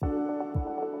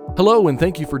Hello, and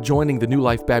thank you for joining the New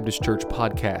Life Baptist Church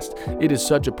podcast. It is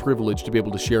such a privilege to be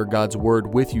able to share God's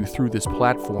Word with you through this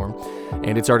platform,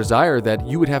 and it's our desire that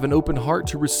you would have an open heart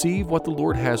to receive what the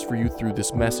Lord has for you through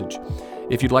this message.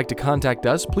 If you'd like to contact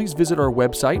us, please visit our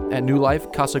website at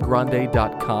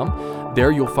newlifecasagrande.com.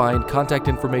 There you'll find contact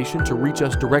information to reach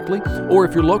us directly, or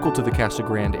if you're local to the Casa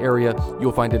Grande area,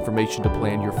 you'll find information to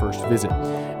plan your first visit.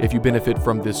 If you benefit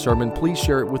from this sermon, please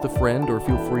share it with a friend or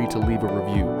feel free to leave a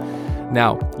review.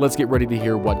 Now, let's get ready to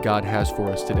hear what God has for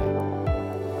us today.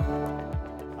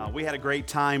 We had a great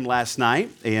time last night,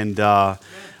 and our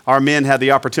men had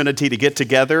the opportunity to get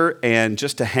together and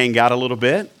just to hang out a little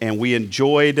bit, and we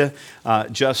enjoyed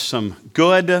just some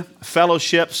good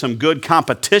fellowship, some good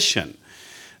competition.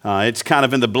 It's kind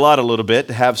of in the blood a little bit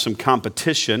to have some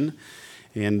competition,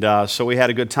 and so we had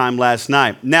a good time last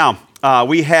night. Now,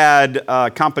 we had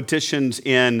competitions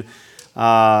in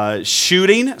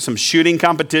shooting, some shooting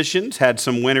competitions, had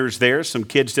some winners there. Some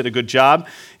kids did a good job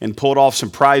and pulled off some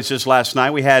prizes last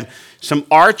night. We had some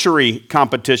archery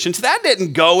competitions. That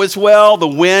didn't go as well. The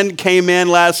wind came in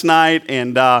last night,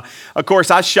 and of course,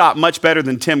 I shot much better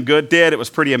than Tim Good did. It was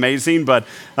pretty amazing, but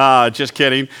just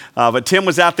kidding. But Tim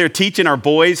was out there teaching our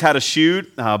boys how to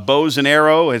shoot bows and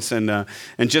arrows, and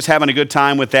just having a good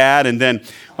time with that. And then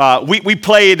we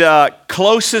played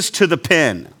closest to the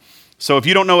pin. So if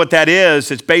you don't know what that is,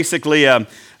 it's basically a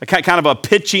kind of a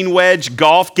pitching wedge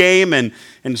golf game, and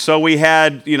so we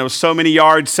had so many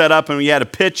yards set up, and we had to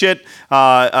pitch it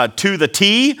to the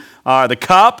tee, the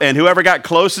cup, and whoever got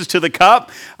closest to the cup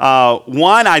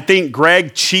won. I think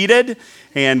Greg cheated,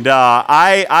 and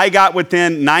I got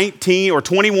within 19 or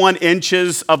 21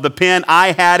 inches of the pin.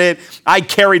 I had it. I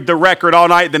carried the record all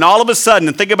night. Then all of a sudden,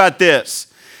 and think about this.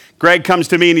 Greg comes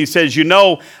to me and he says,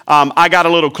 I got a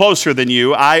little closer than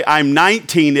you. I'm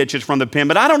 19 inches from the pin,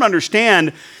 but I don't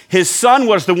understand. His son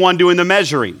was the one doing the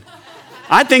measuring.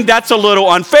 I think that's a little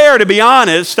unfair, to be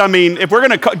honest. I mean, if we're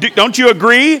going to, don't you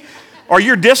agree? Or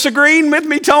you're disagreeing with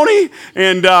me, Tony?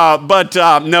 And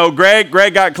no, Greg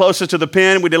got closest to the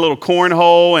pin. We did a little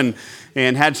cornhole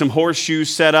and had some horseshoes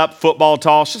set up, football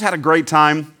toss. Just had a great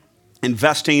time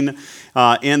investing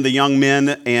in the young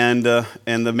men and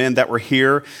the men that were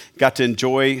here. Got to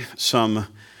enjoy some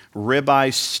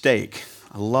ribeye steak.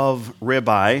 I love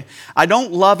ribeye. I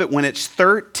don't love it when it's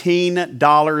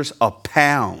 $13 a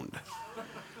pound.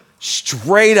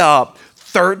 Straight up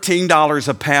 $13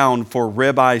 a pound for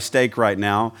ribeye steak right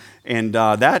now. And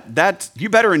that you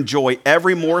better enjoy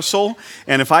every morsel.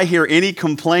 And if I hear any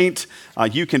complaint,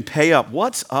 you can pay up.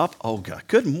 What's up, Olga?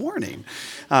 Good morning.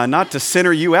 Not to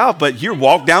center you out, but you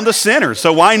walk down the center,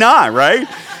 so why not, right?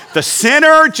 The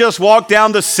center just walked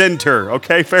down the center.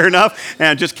 Okay, fair enough.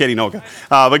 And just kidding, Olga.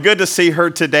 But good to see her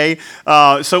today.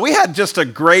 So we had just a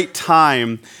great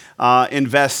time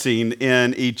investing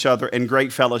in each other and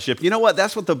great fellowship. You know what?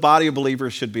 That's what the body of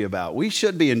believers should be about. We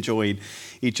should be enjoying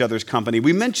each other's company.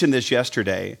 We mentioned this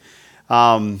yesterday.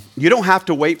 You don't have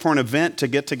to wait for an event to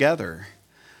get together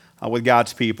with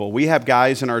God's people. We have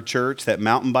guys in our church that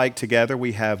mountain bike together.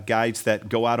 We have guys that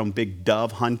go out on big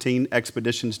dove hunting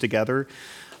expeditions together.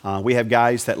 We have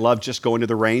guys that love just going to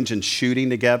the range and shooting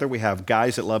together. We have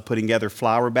guys that love putting together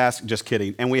flower baskets. Just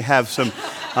kidding. And we have some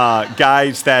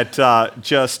guys that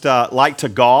just like to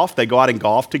golf. They go out and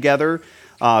golf together,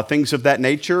 things of that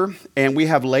nature. And we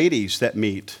have ladies that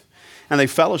meet. And they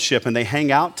fellowship and they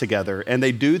hang out together and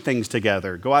they do things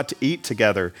together, go out to eat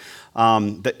together.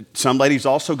 Some ladies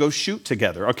also go shoot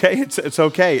together, okay? It's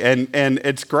okay, and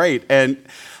it's great. And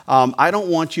I don't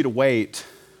want you to wait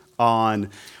on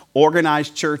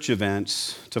organized church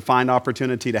events to find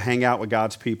opportunity to hang out with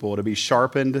God's people, to be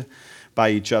sharpened by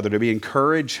each other, to be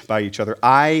encouraged by each other.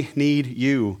 I need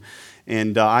you,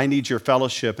 and I need your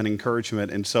fellowship and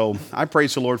encouragement. And so I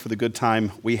praise the Lord for the good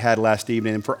time we had last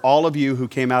evening. And for all of you who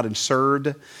came out and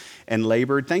served and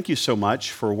labored, thank you so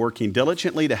much for working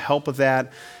diligently to help with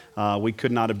that. We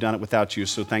could not have done it without you,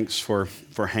 so thanks for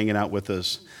hanging out with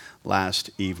us last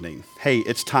evening. Hey,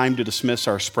 it's time to dismiss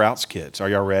our Sprouts kids. Are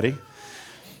y'all ready?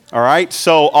 All right,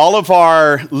 so all of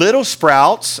our little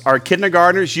Sprouts, our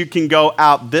kindergartners, you can go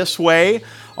out this way.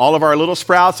 All of our little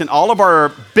Sprouts and all of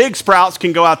our big Sprouts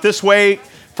can go out this way,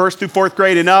 1st through 4th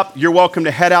grade and up. You're welcome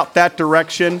to head out that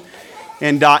direction.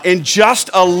 And in just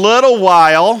a little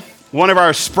while, one of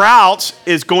our Sprouts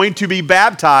is going to be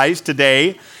baptized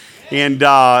today. And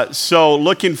so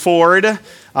looking forward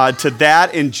to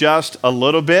that in just a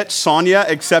little bit. Sonia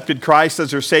accepted Christ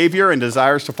as her Savior and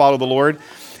desires to follow the Lord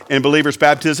in believer's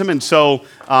baptism. And so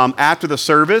after the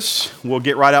service, we'll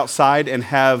get right outside and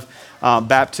have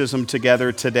baptism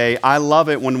together today. I love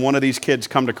it when one of these kids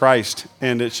come to Christ,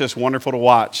 and it's just wonderful to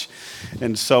watch.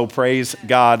 And so praise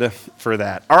God for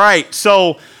that. All right,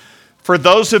 so for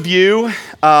those of you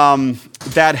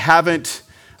that haven't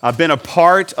been a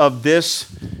part of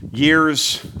this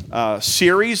year's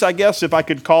series, I guess, if I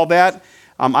could call that,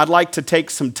 I'd like to take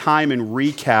some time and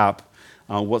recap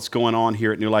what's going on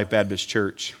here at New Life Baptist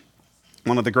Church.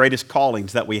 One of the greatest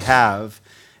callings that we have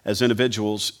as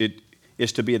individuals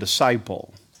is to be a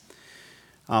disciple.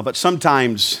 But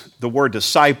sometimes the word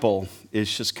disciple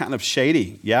is just kind of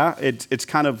shady, yeah? It's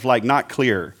kind of like not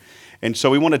clear. And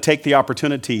so we want to take the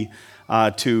opportunity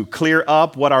to clear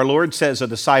up what our Lord says a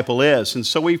disciple is. And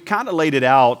so we've kind of laid it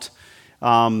out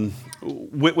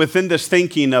within this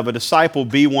thinking of a disciple,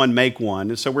 be one, make one.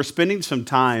 And so we're spending some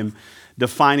time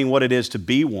defining what it is to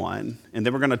be one, and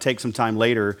then we're going to take some time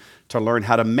later to learn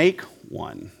how to make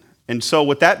one. And so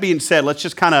with that being said, let's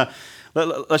just kind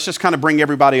of bring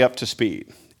everybody up to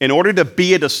speed. In order to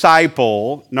be a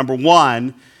disciple, number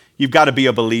one, you've got to be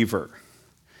a believer.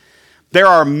 There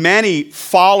are many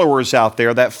followers out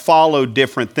there that follow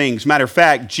different things. Matter of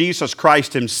fact, Jesus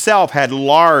Christ himself had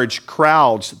large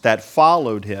crowds that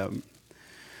followed him,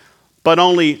 but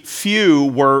only few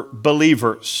were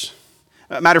believers.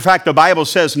 Matter of fact, the Bible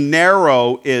says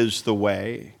narrow is the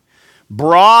way.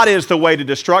 Broad is the way to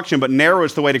destruction, but narrow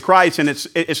is the way to Christ. And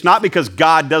it's not because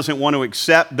God doesn't want to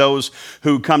accept those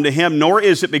who come to him, nor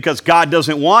is it because God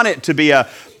doesn't want it to be a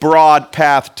broad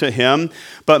path to him.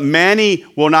 But many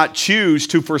will not choose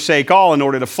to forsake all in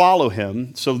order to follow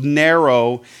him. So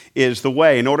narrow is the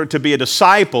way. In order to be a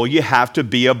disciple, you have to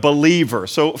be a believer.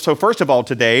 So first of all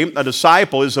today, a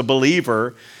disciple is a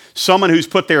believer, someone who's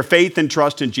put their faith and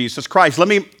trust in Jesus Christ. Let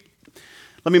me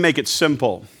make it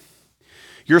simple.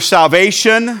 Your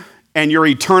salvation and your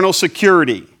eternal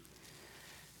security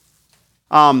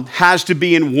has to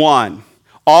be in one.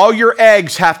 All your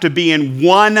eggs have to be in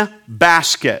one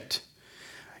basket.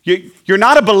 You're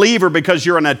not a believer because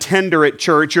you're an attender at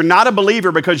church. You're not a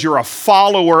believer because you're a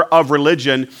follower of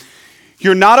religion.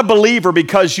 You're not a believer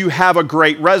because you have a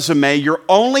great resume. You're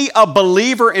only a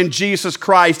believer in Jesus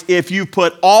Christ if you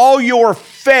put all your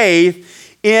faith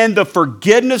in the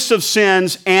forgiveness of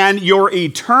sins and your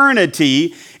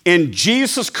eternity in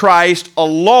Jesus Christ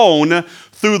alone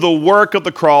through the work of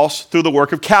the cross, through the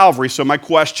work of Calvary. So my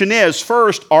question is,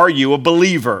 first, are you a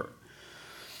believer?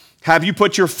 Have you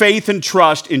put your faith and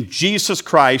trust in Jesus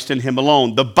Christ and him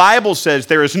alone? The Bible says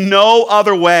there is no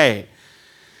other way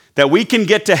that we can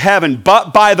get to heaven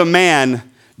but by the man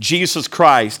Jesus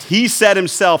Christ. He said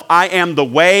himself, I am the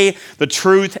way, the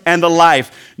truth, and the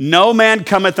life. No man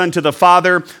cometh unto the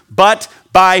Father but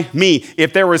by me.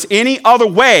 If there was any other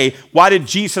way, why did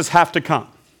Jesus have to come?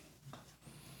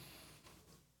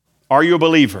 Are you a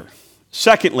believer?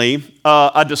 Secondly,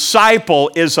 a disciple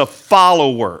is a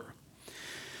follower.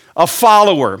 A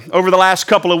follower. Over the last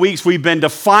couple of weeks, we've been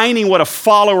defining what a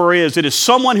follower is. It is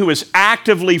someone who is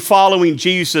actively following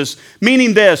Jesus,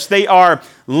 meaning this, they are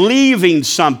leaving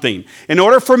something. In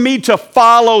order for me to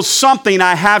follow something,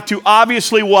 I have to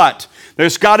obviously what?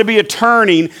 There's got to be a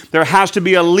turning. There has to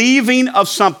be a leaving of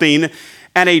something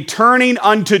and a turning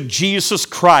unto Jesus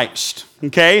Christ.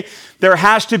 Okay? There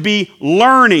has to be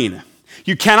learning.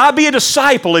 You cannot be a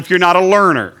disciple if you're not a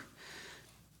learner.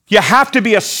 You have to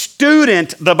be a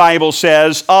student, the Bible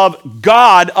says, of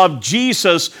God, of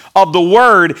Jesus, of the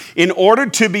Word, in order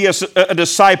to be a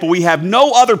disciple. We have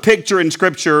no other picture in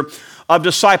Scripture of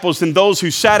disciples than those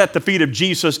who sat at the feet of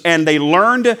Jesus and they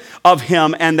learned of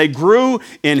him and they grew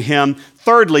in him.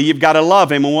 Thirdly, you've got to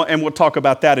love him, and we'll talk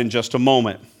about that in just a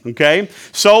moment. Okay?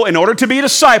 So in order to be a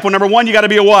disciple, number one, you got to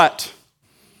be a what?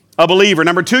 A believer.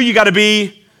 Number two, you got to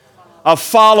be a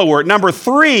follower. Number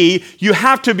three, you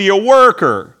have to be a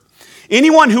worker.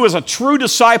 Anyone who is a true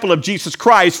disciple of Jesus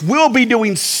Christ will be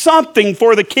doing something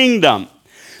for the kingdom.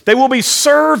 They will be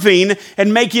serving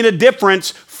and making a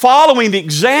difference, following the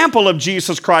example of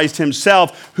Jesus Christ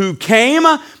himself, who came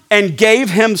and gave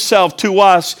himself to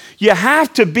us. You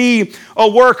have to be a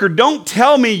worker. Don't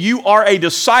tell me you are a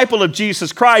disciple of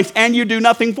Jesus Christ and you do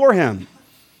nothing for him.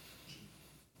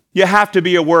 You have to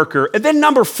be a worker. And then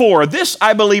number four, this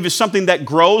I believe is something that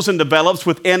grows and develops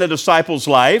within a disciple's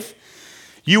life.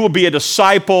 You will be a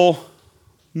disciple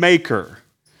maker.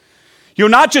 You'll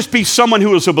not just be someone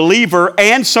who is a believer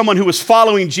and someone who is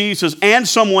following Jesus and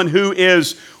someone who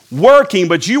is working,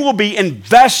 but you will be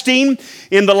investing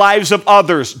in the lives of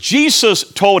others.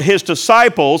 Jesus told his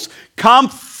disciples, come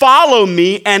follow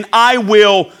me and I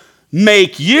will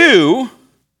make you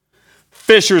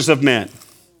fishers of men.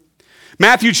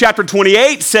 Matthew chapter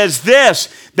 28 says this,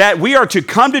 that we are to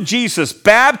come to Jesus,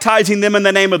 baptizing them in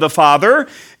the name of the Father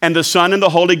and the Son and the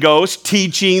Holy Ghost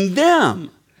teaching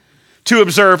them to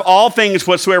observe all things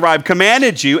whatsoever I've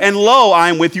commanded you. And lo, I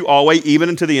am with you always, even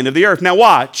unto the end of the earth. Now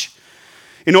watch.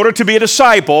 In order to be a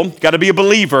disciple, you got to be a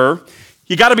believer,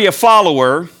 you got to be a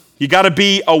follower, you got to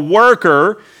be a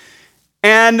worker,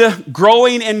 and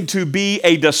growing into be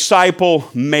a disciple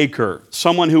maker,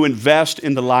 someone who invests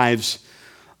in the lives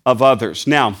of others.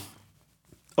 Now,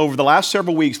 over the last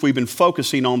several weeks, we've been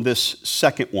focusing on this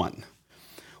second one.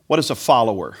 What is a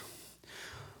follower?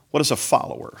 What is a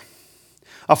follower?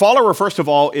 A follower, first of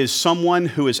all, is someone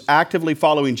who is actively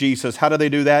following Jesus. How do they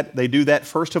do that? They do that,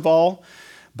 first of all,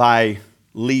 by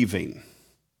leaving.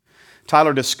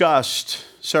 Tyler discussed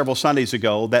several Sundays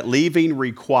ago that leaving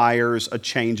requires a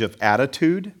change of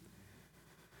attitude.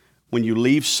 When you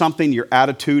leave something, your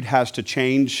attitude has to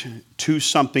change to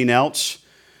something else.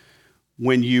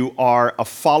 When you are a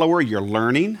follower, you're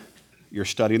learning, you're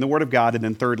studying the Word of God, and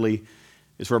then thirdly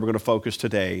is where we're going to focus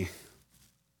today,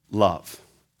 love.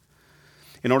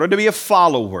 In order to be a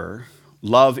follower,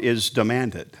 love is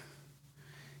demanded.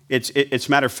 It's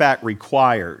matter of fact,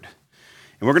 required.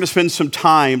 And we're going to spend some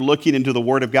time looking into the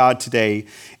Word of God today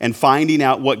and finding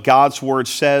out what God's Word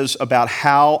says about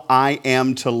how I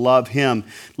am to love Him.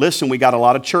 Listen, we got a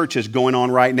lot of churches going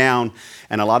on right now,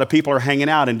 and a lot of people are hanging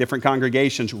out in different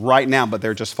congregations right now, but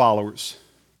they're just followers.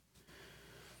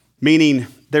 Meaning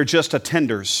they're just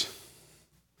attenders.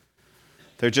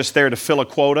 They're just there to fill a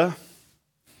quota,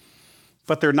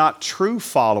 but they're not true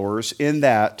followers in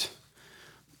that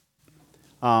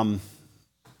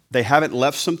they haven't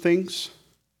left some things.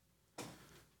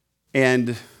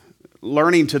 And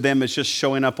learning to them is just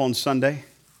showing up on Sunday.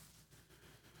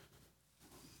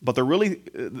 But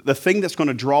the thing that's going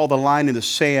to draw the line in the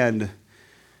sand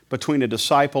between a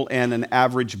disciple and an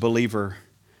average believer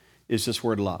is this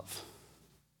word love.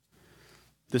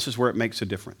 This is where it makes a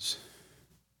difference.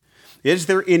 Is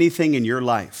there anything in your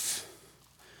life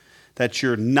that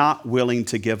you're not willing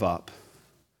to give up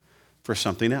for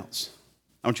something else?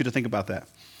 I want you to think about that.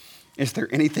 Is there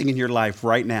anything in your life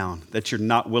right now that you're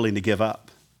not willing to give up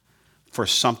for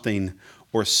something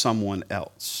or someone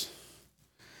else?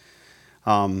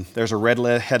 There's a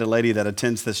red-headed lady that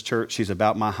attends this church. She's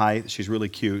about my height. She's really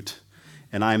cute,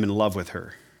 and I'm in love with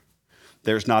her.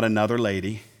 There's not another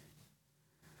lady.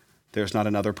 There's not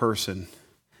another person.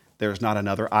 There's not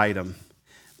another item.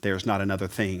 There's not another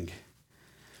thing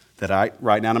that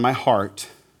right now in my heart,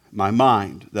 my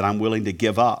mind, that I'm willing to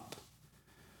give up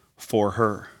for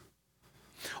her.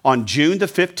 On June the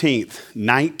 15th,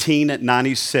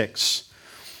 1996,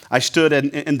 I stood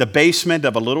in the basement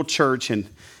of a little church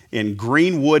in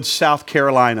Greenwood, South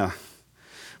Carolina.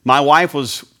 My wife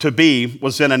was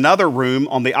in another room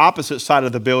on the opposite side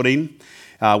of the building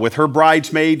with her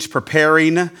bridesmaids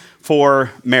preparing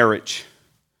for marriage.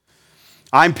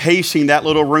 I'm pacing that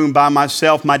little room by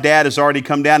myself. My dad has already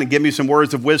come down and given me some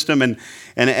words of wisdom, and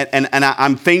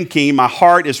I'm thinking, my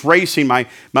heart is racing, my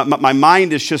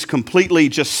mind is just completely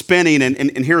just spinning,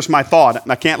 and here's my thought.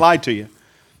 I can't lie to you.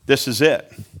 This is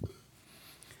it.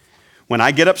 When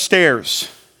I get upstairs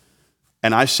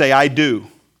and I say I do,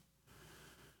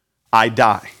 I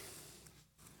die.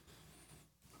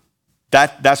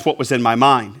 That's what was in my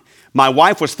mind. My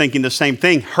wife was thinking the same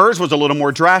thing. Hers was a little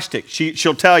more drastic.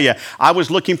 She'll tell you, I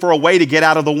was looking for a way to get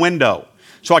out of the window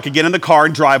so I could get in the car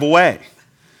and drive away.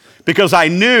 Because I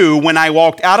knew when I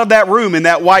walked out of that room in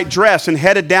that white dress and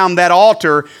headed down that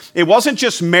altar, it wasn't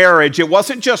just marriage, it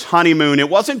wasn't just honeymoon, it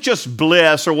wasn't just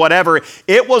bliss or whatever.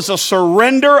 It was a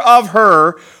surrender of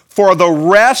her for the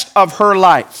rest of her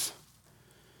life.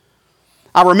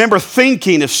 I remember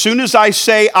thinking, as soon as I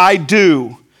say I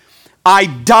do, I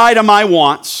die to my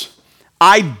wants.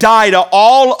 I die to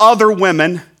all other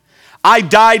women. I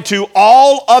die to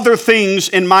all other things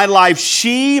in my life.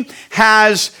 She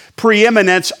has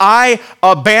preeminence. I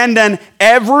abandon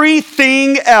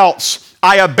everything else.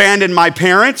 I abandon my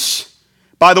parents.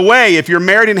 By the way, if you're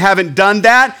married and haven't done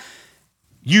that,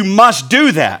 you must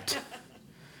do that.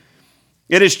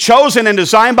 It is chosen and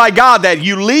designed by God that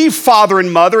you leave father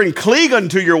and mother and cleave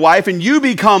unto your wife and you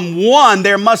become one.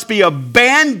 There must be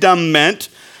abandonment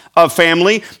of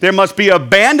family. There must be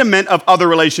abandonment of other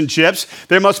relationships.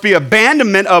 There must be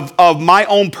abandonment of my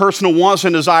own personal wants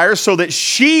and desires so that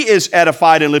she is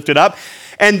edified and lifted up.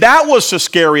 And that was the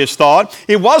scariest thought.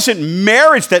 It wasn't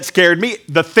marriage that scared me.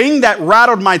 The thing that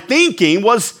rattled my thinking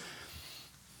was,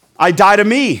 I die to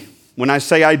me when I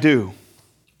say I do.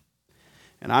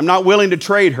 And I'm not willing to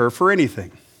trade her for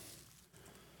anything.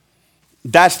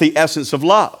 That's the essence of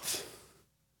love.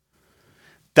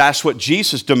 That's what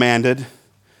Jesus demanded,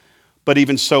 but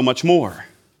even so much more.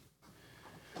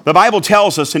 The Bible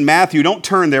tells us in Matthew, don't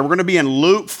turn there, we're going to be in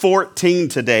Luke 14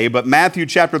 today, but Matthew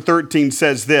chapter 13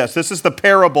 says this. This is the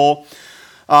parable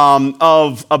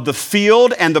of the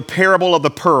field and the parable of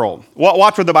the pearl.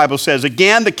 Watch what the Bible says.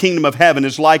 Again, the kingdom of heaven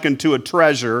is likened to a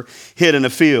treasure hid in a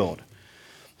field,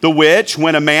 the which,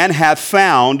 when a man hath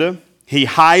found, he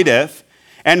hideth,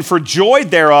 and for joy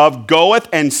thereof goeth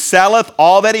and selleth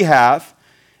all that he hath,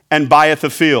 and buyeth the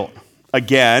field.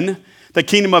 Again, the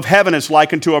kingdom of heaven is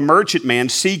likened to a merchant man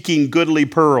seeking goodly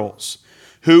pearls,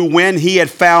 who, when he had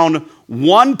found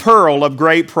one pearl of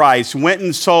great price, went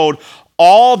and sold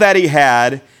all that he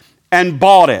had and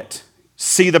bought it.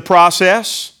 See the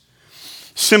process?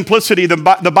 Simplicity.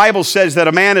 The Bible says that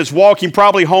a man is walking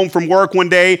probably home from work one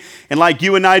day, and like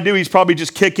you and I do, he's probably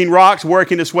just kicking rocks,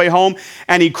 working his way home,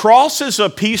 and he crosses a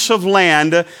piece of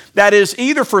land that is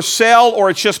either for sale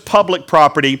or it's just public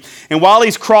property. And while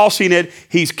he's crossing it,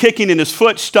 he's kicking and his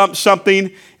foot stumps something,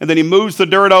 and then he moves the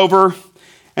dirt over.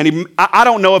 And I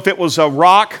don't know if it was a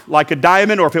rock like a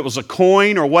diamond or if it was a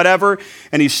coin or whatever,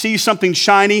 and he sees something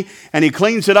shiny and he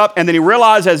cleans it up, and then he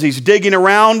realizes as he's digging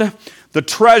around the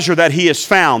treasure that he has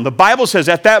found. The Bible says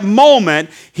at that moment,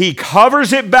 he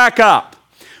covers it back up,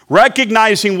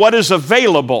 recognizing what is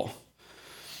available.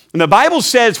 And the Bible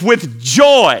says with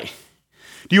joy.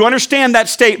 Do you understand that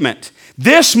statement?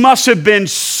 This must have been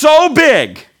so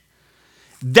big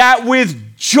that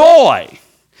with joy,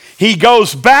 he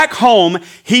goes back home,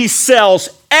 he sells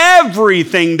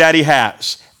everything that he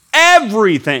has.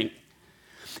 Everything.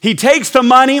 He takes the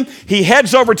money, he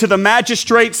heads over to the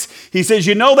magistrates. He says,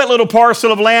 you know that little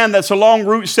parcel of land that's along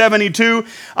Route 72?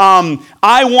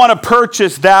 I want to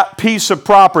purchase that piece of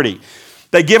property.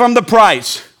 They give him the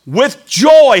price. With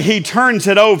joy, he turns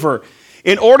it over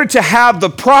in order to have the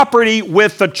property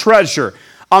with the treasure.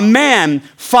 A man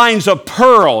finds a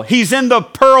pearl. He's in the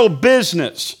pearl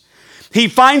business. He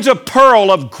finds a pearl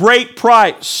of great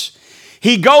price.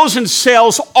 He goes and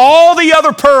sells all the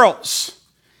other pearls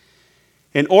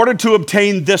in order to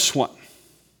obtain this one.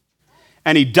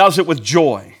 And he does it with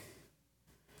joy.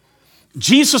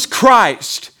 Jesus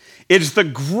Christ is the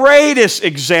greatest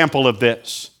example of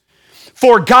this.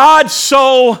 For God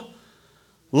so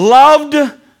loved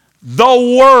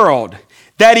the world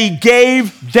that he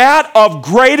gave that of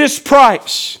greatest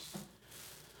price,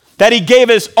 that he gave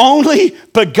his only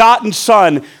begotten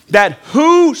Son, that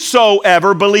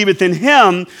whosoever believeth in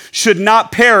him should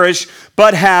not perish,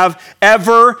 but have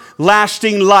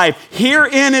everlasting life.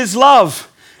 Herein is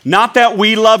love. Not that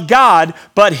we love God,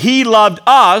 but he loved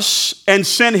us and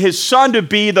sent his Son to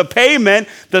be the payment,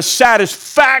 the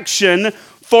satisfaction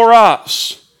for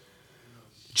us.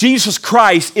 Jesus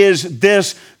Christ is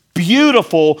this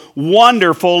beautiful,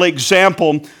 wonderful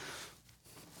example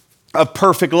of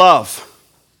perfect love.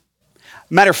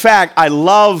 Matter of fact, I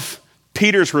love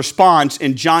Peter's response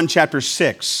in John chapter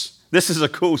 6. This is a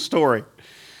cool story.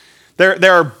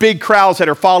 There are big crowds that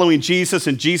are following Jesus,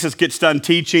 and Jesus gets done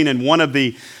teaching, and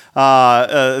Jesus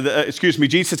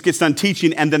gets done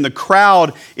teaching, and then the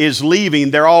crowd is leaving.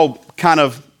 They're all kind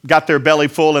of got their belly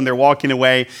full, and they're walking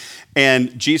away,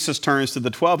 and Jesus turns to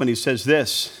the 12, and he says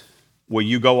this, will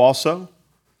you go also?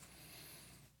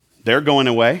 They're going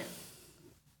away.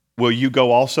 Will you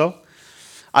go also?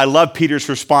 I love Peter's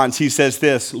response. He says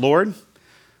this, Lord,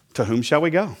 to whom shall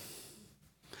we go?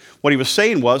 What he was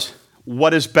saying was,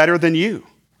 what is better than you?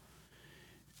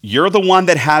 You're the one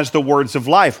that has the words of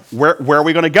life. Where are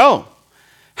we going to go?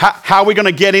 How are we going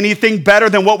to get anything better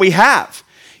than what we have?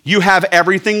 You have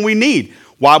everything we need.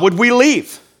 Why would we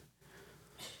leave?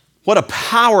 What a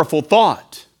powerful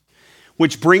thought.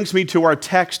 Which brings me to our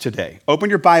text today. Open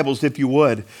your Bibles, if you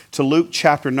would, to Luke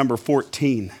chapter number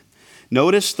 14.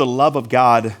 Notice the love of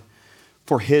God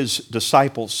for his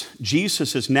disciples.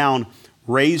 Jesus is now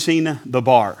raising the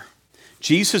bar.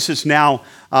 Jesus is now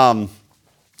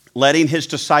letting his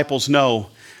disciples know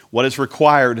what is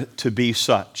required to be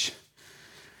such.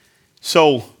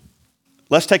 So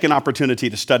let's take an opportunity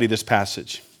to study this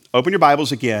passage. Open your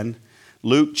Bibles again,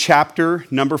 Luke chapter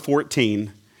number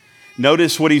 14.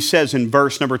 Notice what he says in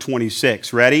verse number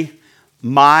 26. Ready?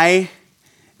 My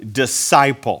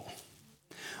disciple.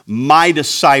 My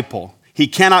disciple. He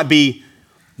cannot be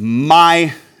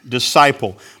my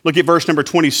disciple. Look at verse number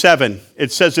 27.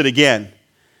 It says it again.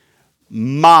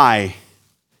 My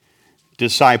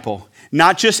disciple.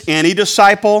 Not just any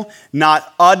disciple,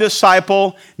 not a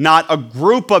disciple, not a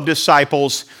group of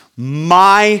disciples.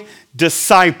 My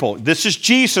disciple. This is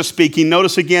Jesus speaking.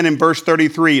 Notice again in verse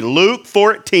 33. Luke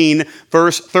 14,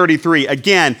 verse 33.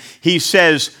 Again, he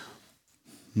says,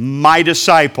 my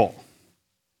disciple.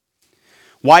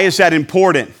 Why is that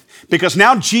important? Because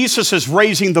now Jesus is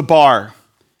raising the bar.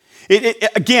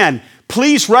 Again,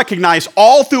 Please recognize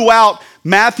all throughout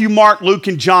Matthew, Mark, Luke,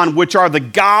 and John, which are the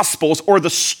Gospels or the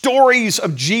stories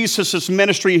of Jesus'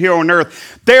 ministry here on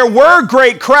earth, there were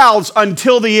great crowds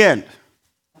until the end.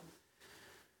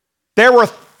 There were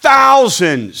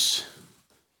thousands.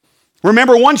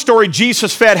 Remember one story,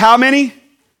 Jesus fed how many?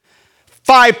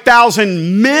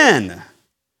 5,000 men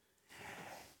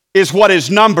is what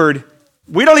is numbered.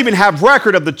 We don't even have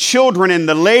record of the children and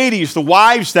the ladies, the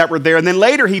wives that were there. And then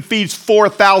later he feeds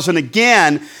 4,000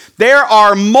 again. There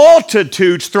are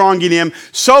multitudes thronging him,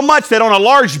 so much that on a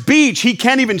large beach, he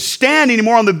can't even stand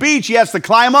anymore on the beach. He has to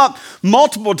climb up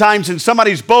multiple times in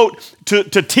somebody's boat to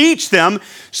teach them.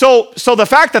 So the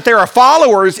fact that there are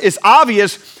followers is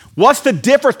obvious. What's the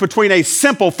difference between a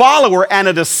simple follower and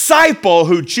a disciple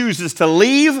who chooses to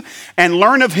leave and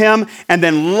learn of him and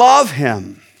then love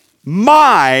him?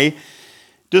 My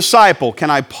disciple. Can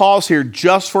I pause here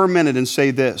just for a minute and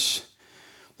say this?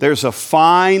 There's a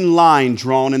fine line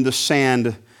drawn in the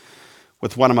sand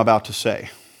with what I'm about to say.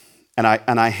 And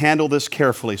I handle this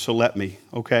carefully, so let me,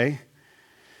 okay?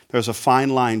 There's a fine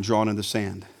line drawn in the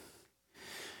sand.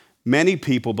 Many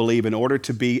people believe in order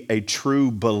to be a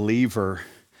true believer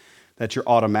that you're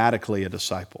automatically a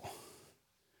disciple.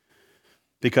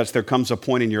 Because there comes a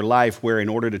point in your life where in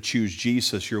order to choose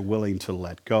Jesus, you're willing to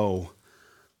let go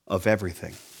of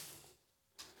everything.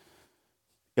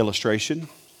 Illustration.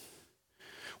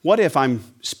 What if I'm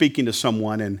speaking to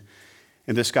someone and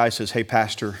this guy says, hey,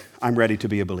 pastor, I'm ready to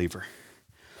be a believer.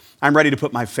 I'm ready to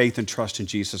put my faith and trust in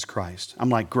Jesus Christ. I'm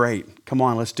like, great, come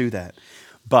on, let's do that.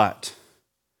 But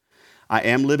I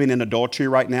am living in adultery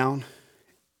right now,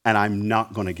 and I'm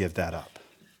not going to give that up.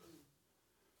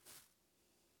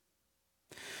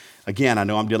 Again, I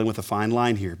know I'm dealing with a fine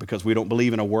line here because we don't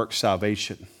believe in a work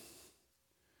salvation.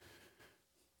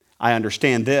 I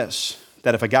understand this,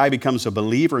 that if a guy becomes a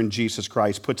believer in Jesus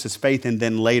Christ, puts his faith in,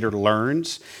 then later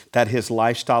learns that his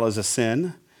lifestyle is a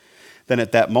sin, then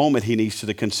at that moment he needs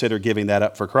to consider giving that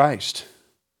up for Christ.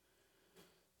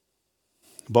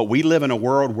 But we live in a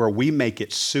world where we make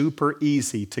it super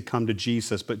easy to come to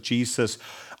Jesus, but Jesus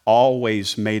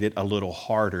always made it a little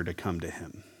harder to come to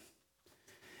him.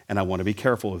 And I want to be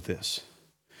careful of this.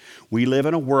 We live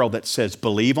in a world that says,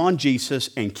 believe on Jesus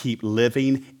and keep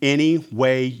living any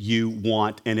way you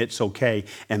want, and it's okay.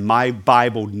 And my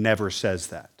Bible never says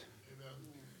that.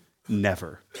 Amen.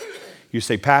 Never. You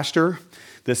say, Pastor,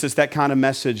 this is that kind of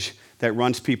message that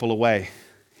runs people away.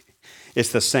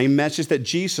 It's the same message that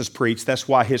Jesus preached. That's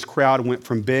why his crowd went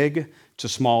from big to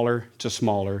smaller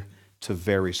to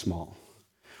very small.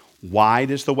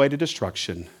 Wide is the way to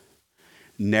destruction.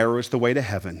 Narrow is the way to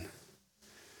heaven.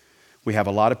 We have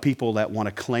a lot of people that want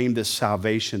to claim this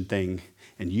salvation thing,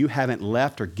 and you haven't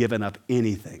left or given up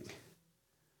anything.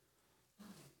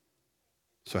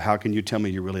 So how can you tell me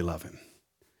you really love him?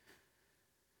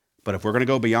 But if we're going to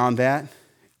go beyond that,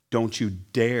 don't you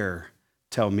dare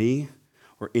tell me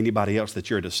or anybody else that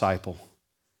you're a disciple.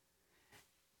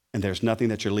 And there's nothing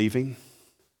that you're leaving,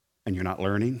 and you're not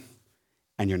learning,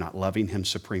 and you're not loving him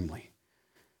supremely.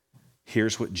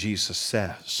 Here's what Jesus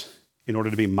says. In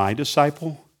order to be my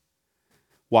disciple,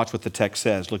 watch what the text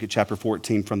says. Look at chapter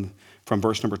 14 from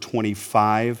verse number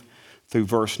 25 through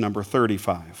verse number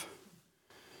 35.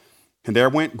 And there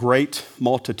went great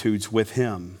multitudes with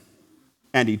him,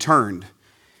 and he turned,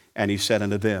 and he said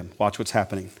unto them, watch what's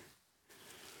happening.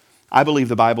 I believe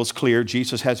the Bible's clear.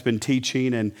 Jesus has been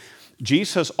teaching, and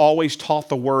Jesus always taught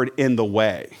the word in the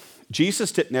way.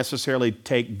 Jesus didn't necessarily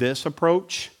take this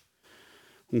approach,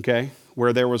 okay,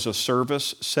 where there was a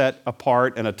service set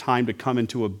apart and a time to come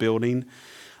into a building.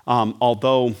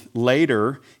 Although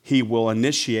later he will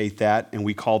initiate that, and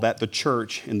we call that the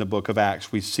church in the book of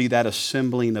Acts. We see that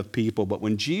assembling of people. But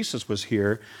when Jesus was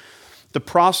here, the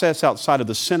process outside of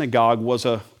the synagogue was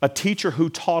a teacher who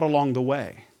taught along the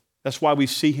way. That's why we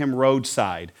see him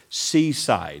roadside,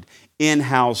 seaside, in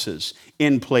houses,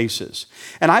 in places.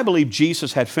 And I believe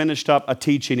Jesus had finished up a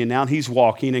teaching, and now he's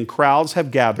walking, and crowds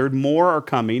have gathered, more are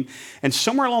coming, and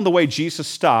somewhere along the way Jesus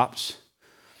stops,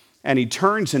 and he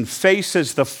turns and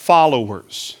faces the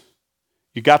followers.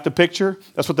 You got the picture?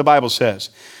 That's what the Bible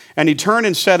says. And he turned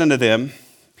and said unto them,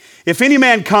 if any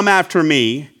man come after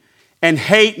me and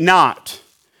hate not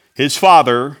his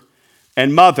father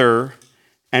and mother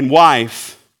and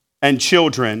wife and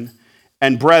children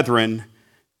and brethren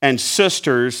and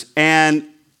sisters and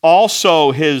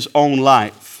also his own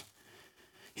life,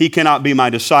 he cannot be my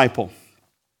disciple.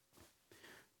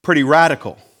 Pretty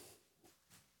radical,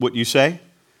 wouldn't you say?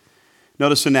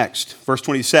 Notice the next, verse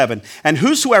 27. And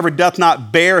whosoever doth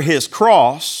not bear his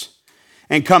cross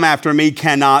and come after me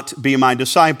cannot be my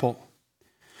disciple.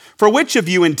 For which of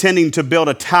you intending to build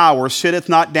a tower sitteth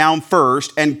not down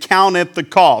first and counteth the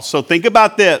cost? So think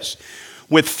about this.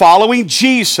 With following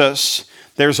Jesus,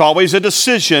 there's always a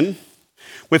decision.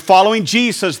 With following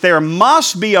Jesus, there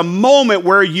must be a moment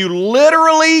where you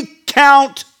literally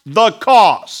count the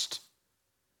cost.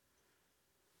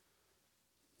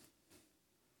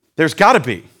 There's got to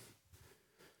be.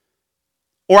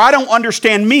 Or I don't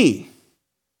understand me.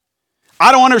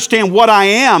 I don't understand what I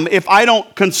am if I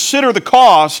don't consider the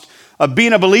cost of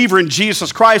being a believer in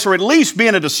Jesus Christ, or at least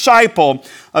being a disciple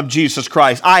of Jesus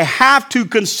Christ. I have to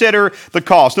consider the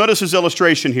cost. Notice his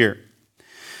illustration here.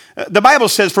 The Bible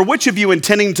says, for which of you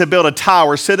intending to build a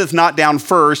tower sitteth not down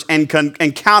first and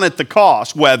counteth the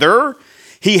cost, whether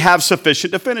he have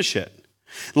sufficient to finish it?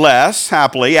 Lest,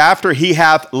 happily, after he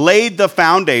hath laid the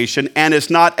foundation and is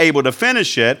not able to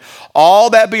finish it, all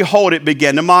that behold it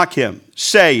begin to mock him,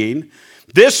 saying,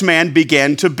 this man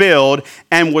began to build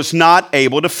and was not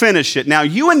able to finish it. Now,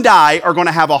 you and I are going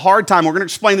to have a hard time, we're going to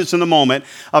explain this in a moment,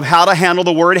 of how to handle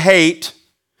the word hate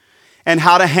and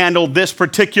how to handle this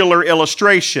particular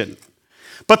illustration.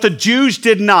 But the Jews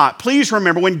did not. Please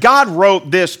remember, when God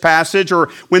wrote this passage, or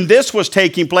when this was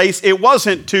taking place, it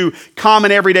wasn't to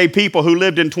common everyday people who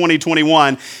lived in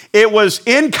 2021. It was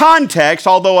in context,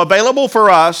 although available for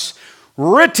us,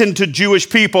 written to Jewish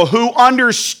people who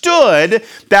understood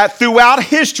that throughout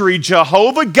history,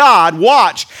 Jehovah God,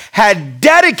 watch, had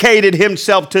dedicated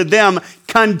himself to them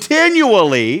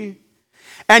continually,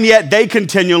 and yet they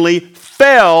continually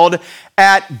failed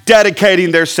at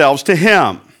dedicating themselves to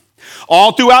him.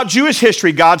 All throughout Jewish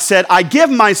history, God said, I give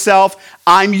myself,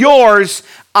 I'm yours,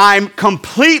 I'm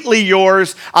completely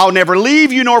yours. I'll never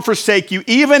leave you nor forsake you.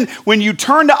 Even when you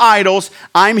turn to idols,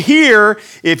 I'm here.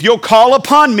 If you'll call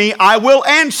upon me, I will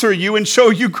answer you and show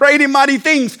you great and mighty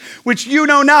things which you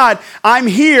know not. I'm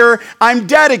here. I'm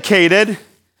dedicated.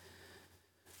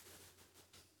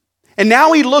 And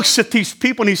now he looks at these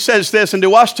people and he says this, and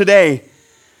to us today,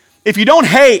 if you don't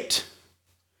hate,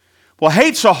 well,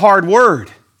 hate's a hard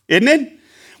word, isn't it?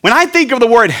 When I think of the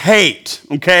word hate,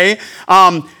 okay,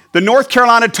 the North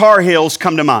Carolina Tar Heels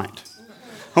come to mind,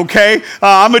 okay?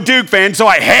 I'm a Duke fan, so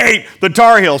I hate the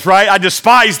Tar Heels, right? I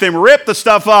despise them, rip the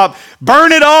stuff up,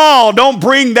 burn it all, don't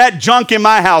bring that junk in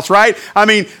my house, right? I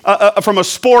mean, from a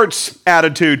sports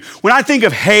attitude. When I think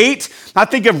of hate, I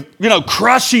think of,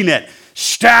 crushing it,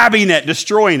 stabbing it,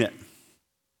 destroying it.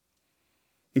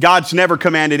 God's never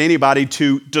commanded anybody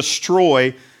to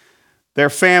destroy their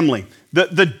family.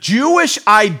 The Jewish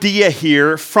idea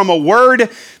here, from a word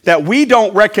that we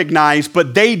don't recognize,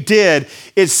 but they did,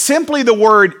 is simply the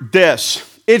word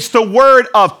this. It's the word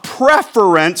of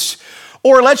preference,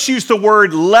 or let's use the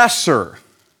word lesser.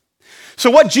 So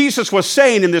what Jesus was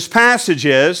saying in this passage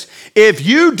is, if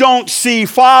you don't see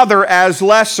father as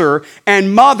lesser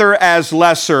and mother as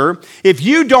lesser, if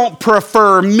you don't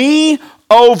prefer me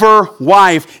over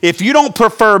wife, if you don't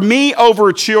prefer me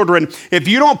over children, if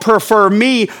you don't prefer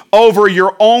me over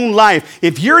your own life,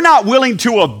 if you're not willing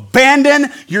to abandon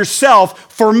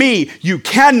yourself for me, you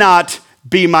cannot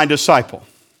be my disciple.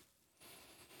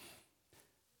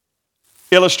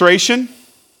 Illustration.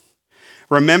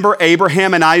 Remember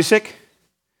Abraham and Isaac?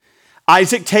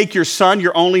 Isaac, take your son,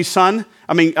 your only son.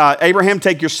 Abraham,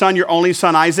 take your son, your only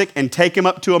son Isaac, and take him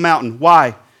up to a mountain.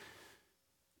 Why?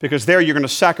 Because there you're going to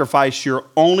sacrifice your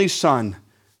only son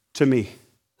to me.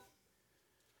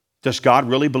 Does God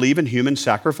really believe in human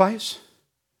sacrifice?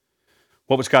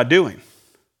 What was God doing?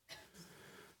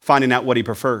 Finding out what he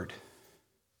preferred.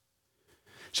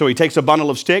 So he takes a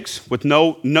bundle of sticks with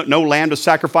no lamb to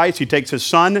sacrifice. He takes his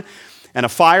son and a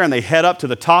fire, and they head up to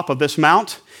the top of this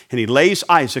mount, and he lays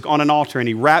Isaac on an altar, and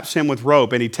he wraps him with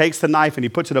rope, and he takes the knife, and he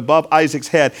puts it above Isaac's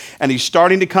head, and he's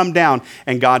starting to come down,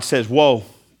 and God says, whoa,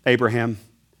 Abraham,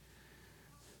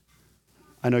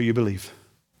 I know you believe.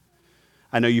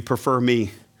 I know you prefer me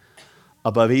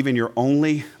above even your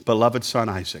only beloved son,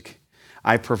 Isaac.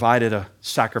 I provided a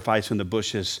sacrifice in the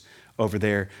bushes over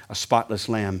there, a spotless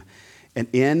lamb. And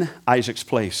in Isaac's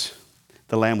place,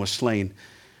 the lamb was slain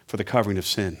for the covering of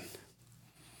sin.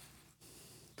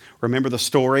 Remember the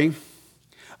story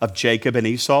of Jacob and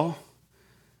Esau?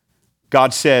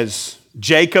 God says,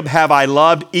 Jacob have I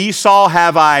loved, Esau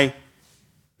have I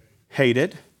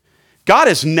hated. God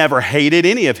has never hated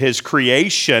any of his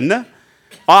creation,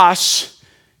 us,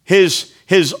 his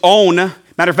own.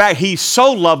 Matter of fact, he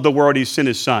so loved the world, he sent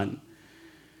his son.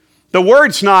 The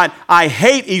word's not, I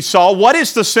hate Esau. What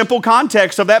is the simple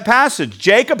context of that passage?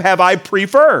 Jacob have I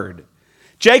preferred.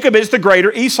 Jacob is the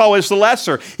greater, Esau is the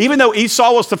lesser. Even though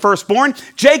Esau was the firstborn,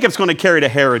 Jacob's going to carry the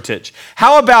heritage.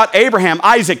 How about Abraham,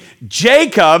 Isaac,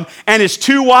 Jacob, and his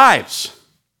two wives?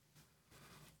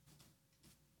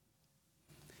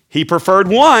 He preferred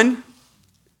one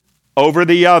over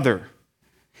the other.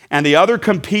 And the other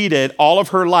competed all of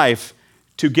her life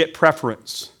to get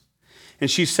preference. And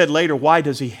she said later, why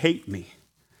does he hate me?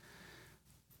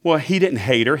 Well, he didn't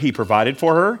hate her. He provided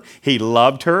for her. He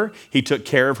loved her. He took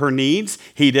care of her needs.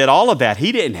 He did all of that.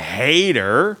 He didn't hate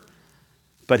her,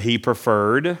 but he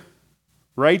preferred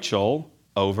Rachel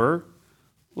over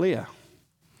Leah.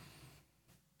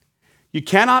 You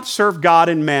cannot serve God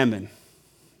and mammon,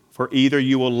 for either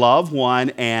you will love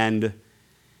one and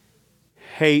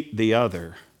hate the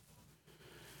other.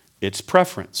 It's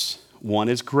preference. One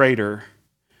is greater,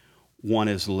 one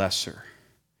is lesser.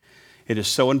 It is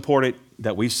so important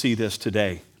that we see this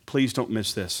today. Please don't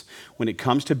miss this. When it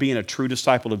comes to being a true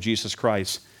disciple of Jesus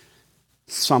Christ,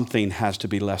 something has to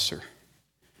be lesser.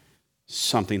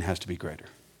 Something has to be greater.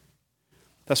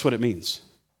 That's what it means.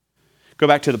 Go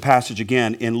back to the passage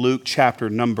again in Luke chapter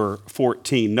number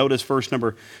 14. Notice verse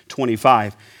number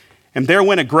 25. And there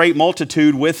went a great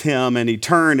multitude with him, and he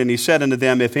turned and he said unto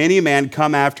them, if any man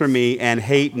come after me and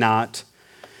hate not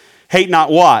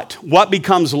what? What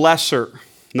becomes lesser?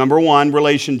 Number one,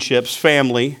 relationships,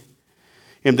 family.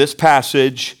 In this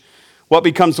passage, what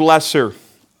becomes lesser?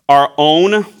 Our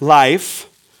own life,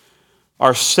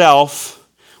 our self.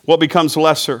 What becomes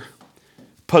lesser?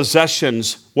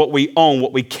 Possessions, what we own,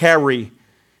 what we carry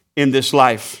in this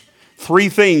life. Three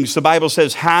things the Bible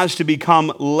says has to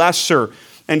become lesser.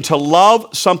 And to love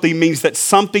something means that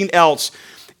something else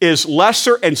is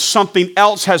lesser and something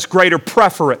else has greater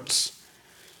preference.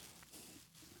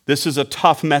 This is a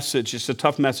tough message. It's a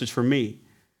tough message for me.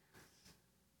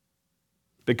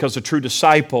 Because a true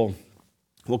disciple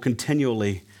will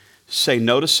continually say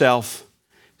no to self,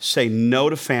 say no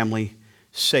to family,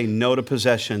 say no to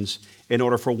possessions in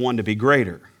order for one to be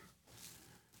greater.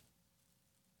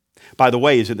 By the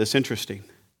way, isn't this interesting?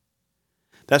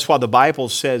 That's why the Bible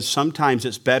says sometimes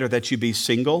it's better that you be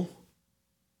single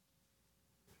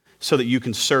so that you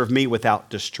can serve me without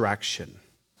distraction.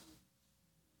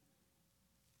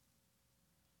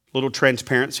 Little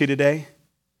transparency today.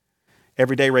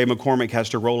 Every day Ray McCormick has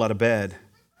to roll out of bed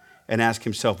and ask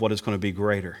himself what is going to be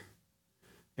greater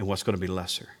and what's going to be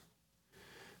lesser.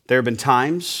 There have been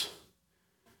times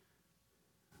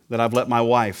that I've let my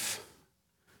wife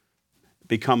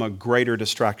become a greater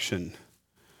distraction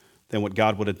than what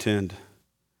God would intend.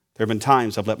 There have been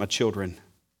times I've let my children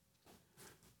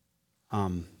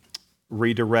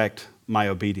redirect my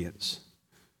obedience.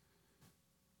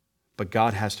 But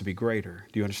God has to be greater.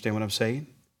 Do you understand what I'm saying?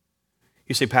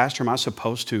 You say, Pastor, am I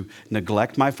supposed to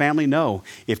neglect my family? No.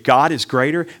 If God is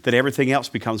greater, then everything else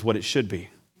becomes what it should be.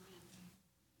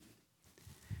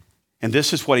 And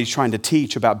this is what he's trying to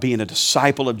teach about being a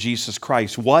disciple of Jesus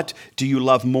Christ. What do you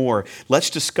love more? Let's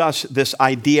discuss this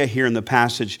idea here in the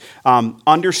passage.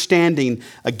 Understanding,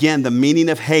 again, the meaning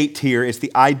of hate here is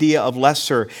the idea of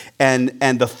lesser and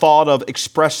the thought of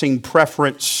expressing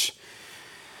preference.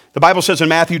 The Bible says in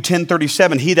Matthew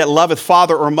 10:37, he that loveth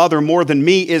father or mother more than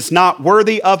me is not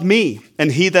worthy of me.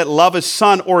 And he that loveth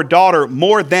son or daughter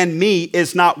more than me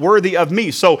is not worthy of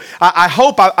me. So I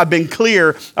hope I've been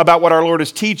clear about what our Lord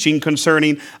is teaching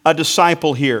concerning a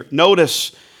disciple here.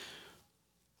 Notice,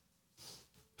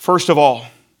 first of all,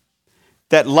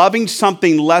 that loving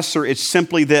something lesser is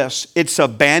simply this. It's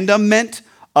abandonment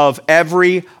of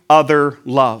every other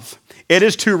love. It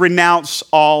is to renounce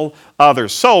all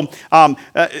others. So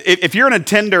if you're an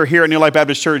attender here at New Life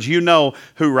Baptist Church, you know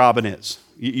who Robin is.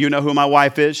 You know who my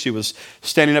wife is. She was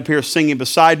standing up here singing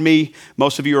beside me.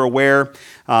 Most of you are aware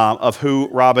of who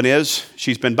Robin is.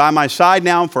 She's been by my side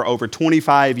now for over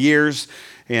 25 years.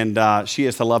 And she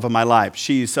is the love of my life.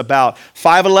 She's about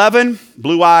 5'11",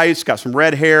 blue eyes, got some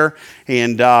red hair,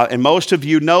 and most of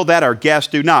you know that. Our guests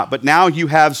do not. But now you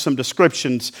have some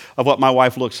descriptions of what my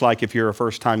wife looks like if you're a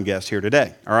first-time guest here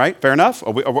today. All right, fair enough?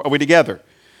 Are we together?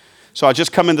 So I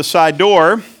just come in the side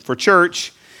door for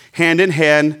church, hand in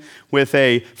hand with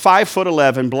a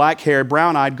 5'11", black-haired,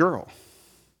 brown-eyed girl.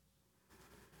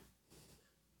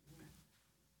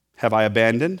 Have I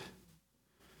abandoned?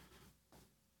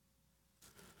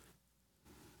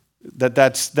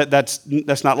 That's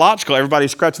not logical.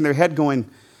 Everybody's scratching their head going,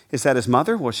 is that his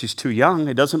mother? Well, she's too young.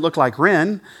 It doesn't look like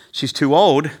Ren. She's too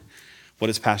old. What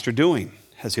is Pastor doing?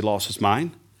 Has he lost his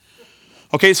mind?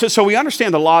 Okay, so we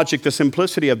understand the logic, the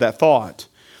simplicity of that thought.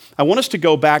 I want us to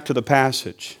go back to the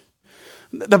passage.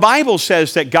 The Bible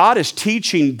says that God is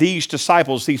teaching these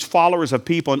disciples, these followers of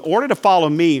people, in order to follow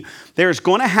me, there's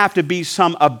going to have to be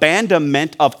some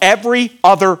abandonment of every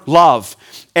other love.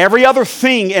 Every other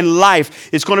thing in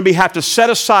life is going to have to set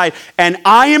aside, and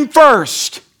I am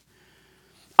first.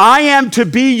 I am to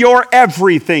be your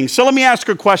everything. So let me ask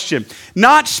a question.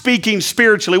 Not speaking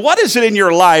spiritually, what is it in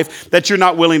your life that you're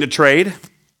not willing to trade?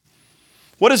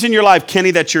 What is in your life, Kenny,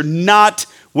 that you're not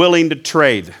willing to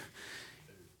trade?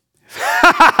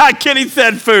 Kenny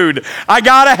said food. I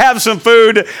gotta have some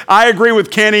food. I agree with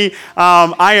Kenny.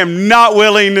 I am not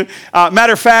willing.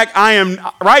 Matter of fact, I am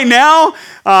right now.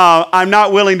 I'm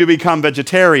not willing to become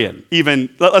vegetarian. Even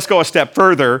let's go a step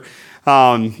further.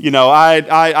 I'm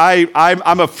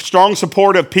a strong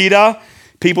supporter of PETA,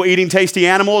 people eating tasty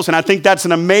animals, and I think that's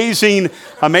an amazing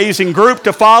group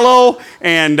to follow.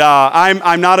 And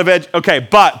I'm not a veg. Okay,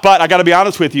 but I got to be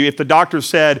honest with you. If the doctor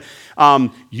said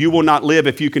you will not live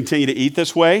if you continue to eat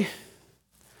this way,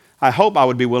 I hope I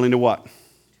would be willing to what?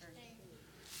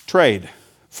 Trade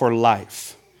for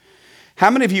life. How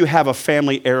many of you have a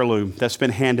family heirloom that's been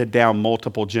handed down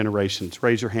multiple generations?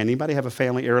 Raise your hand. Anybody have a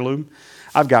family heirloom?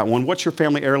 I've got one. What's your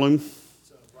family heirloom?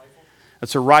 It's a rifle.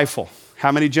 It's a rifle.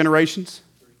 How many generations?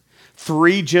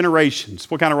 Three generations.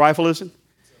 What kind of rifle is it?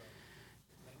 It's a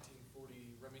 1940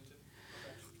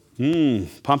 Remington.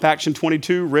 Pump action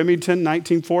 22 Remington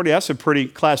 1940. That's a pretty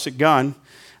classic gun.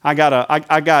 I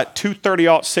got two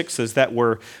 30-06s that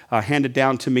were handed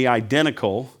down to me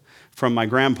identical from my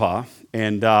grandpa,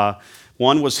 and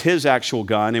one was his actual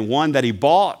gun, and one that he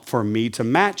bought for me to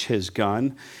match his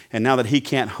gun. And now that he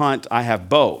can't hunt, I have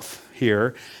both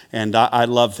here, and I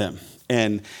love them.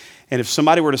 And if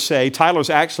somebody were to say,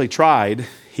 Tyler's actually tried,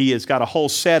 he has got a whole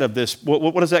set of this.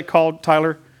 What is that called,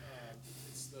 Tyler?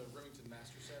 It's the Remington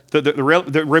Master Set.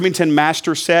 The Remington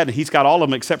Master Set, and he's got all of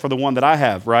them except for the one that I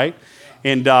have, right?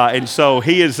 And so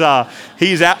he's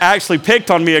actually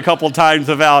picked on me a couple of times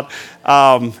about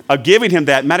giving him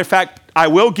that. Matter of fact, I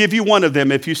will give you one of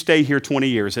them if you stay here 20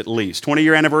 years at least.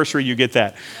 20-year anniversary, you get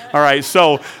that. All right,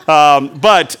 so,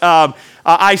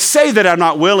 I say that I'm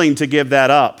not willing to give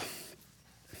that up.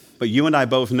 But you and I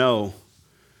both know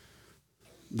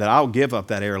that I'll give up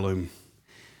that heirloom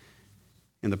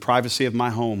in the privacy of my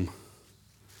home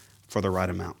for the right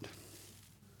amount.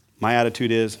 My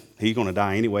attitude is, he's going to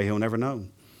die anyway. He'll never know.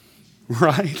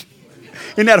 Right?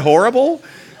 Isn't that horrible?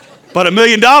 But $1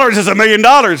 million is $1 million,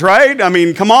 right? I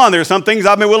mean, come on. There's some things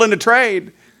I've been willing to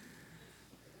trade.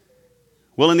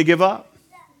 Willing to give up.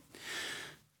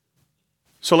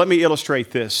 So let me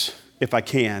illustrate this, if I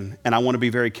can. And I want to be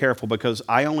very careful because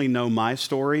I only know my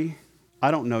story. I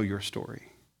don't know your story.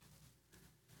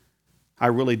 I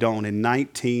really don't. In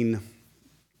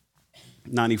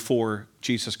 1994,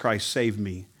 Jesus Christ saved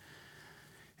me.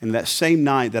 And that same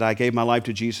night that I gave my life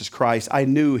to Jesus Christ, I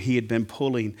knew he had been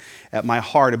pulling at my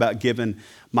heart about giving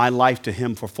my life to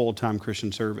him for full-time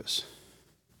Christian service.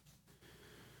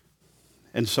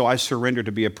 And so I surrendered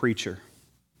to be a preacher.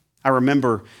 I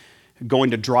remember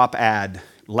going to drop ad,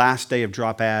 last day of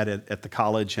drop ad at the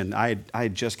college, and I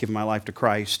had just given my life to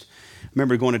Christ. I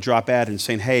remember going to drop ad and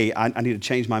saying, hey, I need to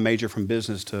change my major from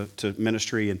business to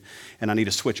ministry, and I need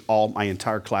to switch my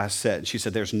entire class set. And she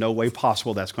said, there's no way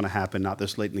possible that's going to happen, not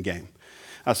this late in the game.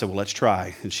 I said, well, let's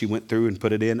try. And she went through and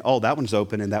put it in. Oh, that one's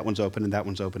open, and that one's open, and that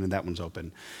one's open, and that one's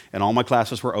open. And all my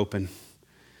classes were open.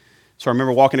 So I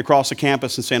remember walking across the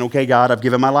campus and saying, okay, God, I've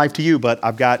given my life to you, but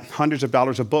I've got hundreds of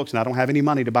dollars of books, and I don't have any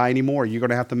money to buy any more. You're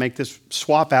going to have to make this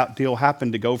swap out deal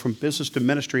happen to go from business to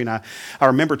ministry. And I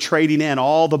remember trading in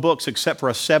all the books except for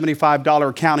a $75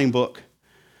 accounting book.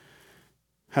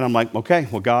 And I'm like, okay,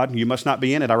 well, God, you must not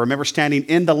be in it. I remember standing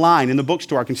in the line in the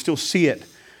bookstore. I can still see it.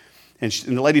 And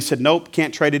the lady said, nope,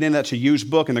 can't trade it in. That's a used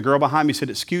book. And the girl behind me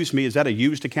said, excuse me, is that a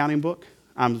used accounting book?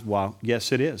 Well,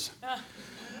 yes, it is.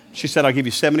 She said, I'll give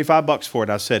you $75 for it.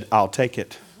 I said, I'll take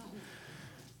it.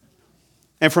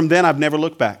 And from then, I've never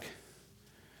looked back.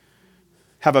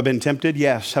 Have I been tempted?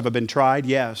 Yes. Have I been tried?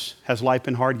 Yes. Has life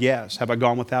been hard? Yes. Have I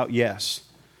gone without? Yes.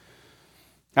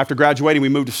 After graduating, we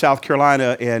moved to South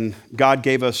Carolina, and God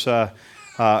gave us a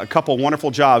couple wonderful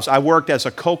jobs. I worked as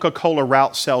a Coca-Cola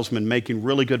route salesman, making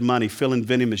really good money, filling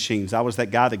vending machines. I was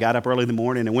that guy that got up early in the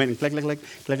morning and went and click, click, click,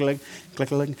 click, click, click,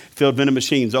 click, filled vending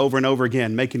machines over and over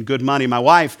again, making good money. My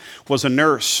wife was a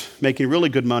nurse, making really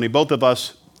good money. Both of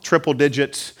us triple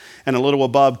digits and a little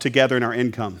above together in our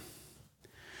income.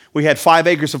 We had 5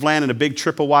 acres of land and a big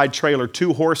triple-wide trailer,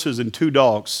 2 horses and 2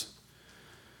 dogs.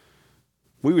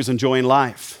 We was enjoying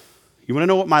life. You want to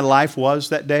know what my life was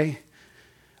that day?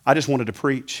 I just wanted to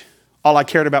preach. All I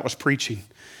cared about was preaching.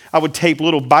 I would tape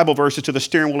little Bible verses to the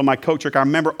steering wheel of my coat truck. I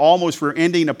remember almost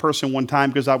rear-ending a person one time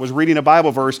because I was reading a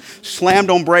Bible verse, slammed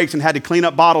on brakes, and had to clean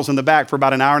up bottles in the back for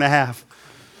about an hour and a half.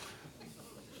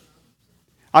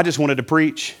 I just wanted to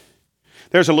preach.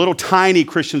 There's a little tiny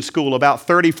Christian school, about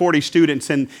 30, 40 students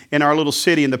in our little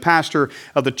city. And the pastor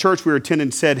of the church we were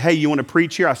attending said, hey, you want to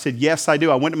preach here? I said, yes, I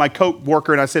do. I went to my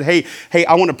co-worker and I said, hey,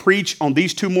 I want to preach on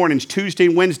these 2 mornings, Tuesday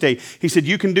and Wednesday. He said,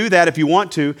 you can do that if you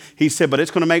want to. He said, but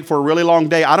it's going to make for a really long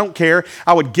day. I don't care.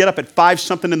 I would get up at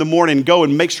 5-something in the morning and go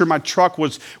and make sure my truck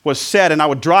was set. And I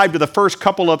would drive to the first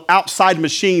couple of outside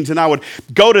machines. And I would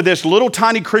go to this little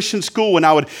tiny Christian school. And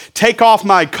I would take off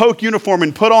my Coke uniform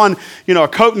and put on, a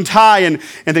coat and tie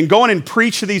and then go in and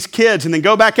preach to these kids and then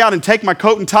go back out and take my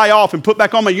coat and tie off and put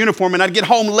back on my uniform, and I'd get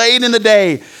home late in the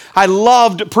day. I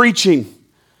loved preaching.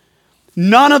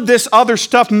 None of this other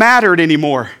stuff mattered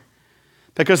anymore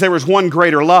because there was one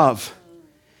greater love,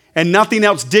 and nothing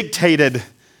else dictated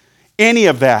any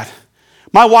of that.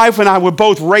 My wife and I would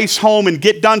both race home and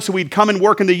get done so we'd come and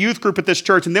work in the youth group at this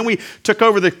church, and then we took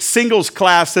over the singles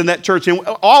class in that church, and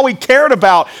all we cared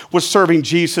about was serving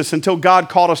Jesus until God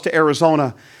called us to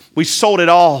Arizona. We sold it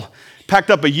all, packed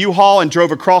up a U-Haul and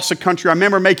drove across the country. I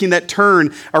remember making that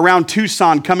turn around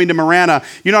Tucson, coming to Marana.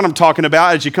 You know what I'm talking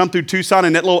about. As you come through Tucson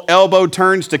and that little elbow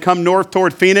turns to come north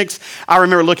toward Phoenix, I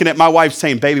remember looking at my wife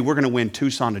saying, baby, we're going to win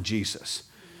Tucson to Jesus.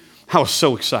 I was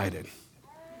so excited.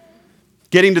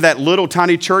 Getting to that little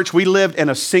tiny church, we lived in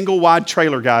a single wide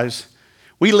trailer, guys.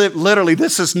 We lived literally,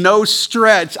 this is no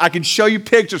stretch. I can show you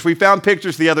pictures. We found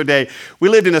pictures the other day. We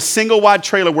lived in a single wide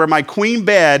trailer where my queen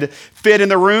bed fit in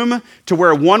the room to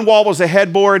where one wall was a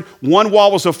headboard, one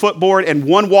wall was a footboard, and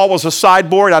one wall was a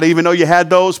sideboard. I didn't even know you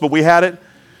had those, but we had it.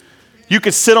 You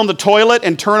could sit on the toilet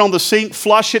and turn on the sink,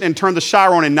 flush it, and turn the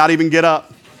shower on and not even get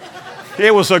up.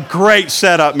 It was a great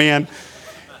setup, man.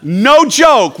 No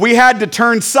joke, we had to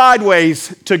turn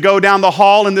sideways to go down the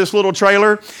hall in this little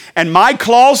trailer. And my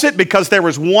closet, because there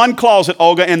was one closet,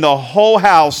 Olga, in the whole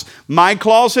house, my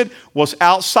closet was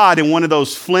outside in one of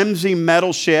those flimsy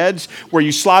metal sheds where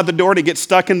you slide the door to get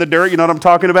stuck in the dirt. You know what I'm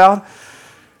talking about?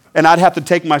 And I'd have to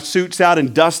take my suits out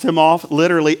and dust them off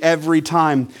literally every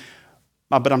time.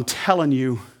 But I'm telling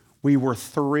you, we were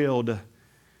thrilled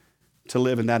to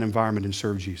live in that environment and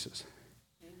serve Jesus.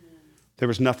 Amen. There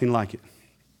was nothing like it.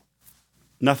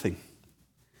 Nothing.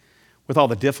 With all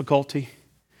the difficulty,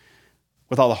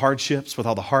 with all the hardships, with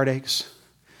all the heartaches,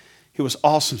 it was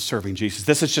awesome serving Jesus.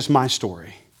 This is just my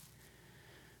story.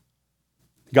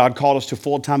 God called us to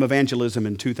full-time evangelism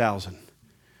in 2000.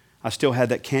 I still had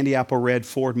that candy apple red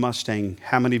Ford Mustang.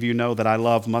 How many of you know that I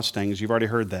love Mustangs? You've already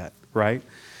heard that, right?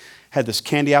 Had this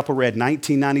candy apple red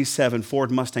 1997 Ford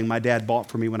Mustang my dad bought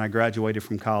for me when I graduated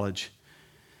from college.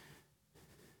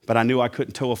 But I knew I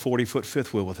couldn't tow a 40-foot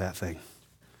fifth wheel with that thing.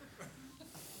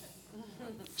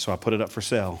 So I put it up for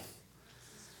sale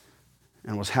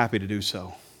and was happy to do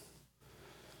so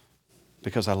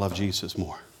because I love Jesus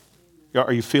more.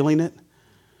 Are you feeling it?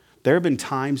 There have been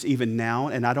times even now,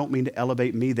 and I don't mean to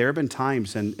elevate me, there have been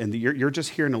times, and you're just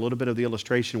hearing a little bit of the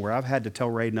illustration where I've had to tell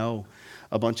Ray no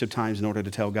a bunch of times in order to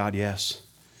tell God yes.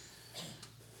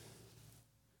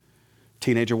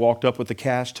 Teenager walked up with the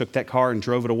cash, took that car and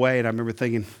drove it away, and I remember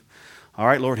thinking, all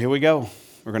right, Lord, here we go.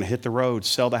 We're going to hit the road,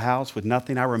 sell the house with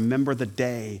nothing. I remember the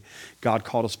day God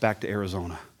called us back to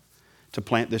Arizona to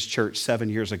plant this church 7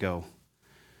 years ago.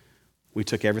 We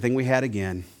took everything we had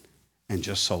again and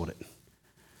just sold it.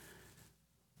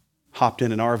 Hopped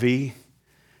in an RV,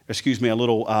 a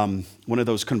little one of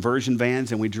those conversion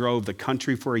vans, and we drove the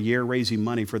country for a year raising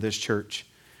money for this church.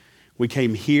 We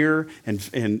came here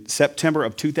in September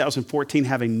of 2014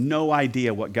 having no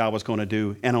idea what God was going to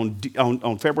do. And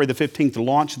on February the 15th, to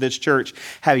launch this church,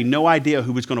 having no idea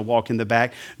who was going to walk in the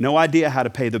back, no idea how to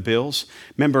pay the bills.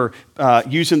 Remember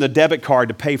using the debit card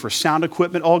to pay for sound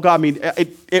equipment. Oh, God, I mean,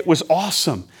 it was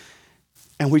awesome.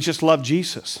 And we just loved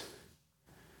Jesus.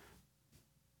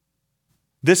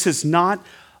 This is not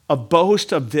a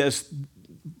boast of this,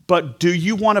 but do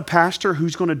you want a pastor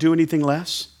who's going to do anything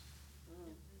less?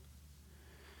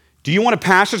 Do you want a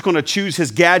pastor who's going to choose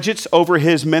his gadgets over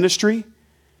his ministry?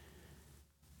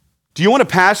 Do you want a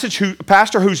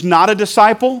pastor who's not a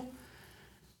disciple?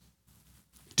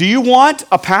 Do you want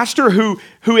a pastor who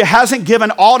hasn't given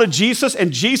all to Jesus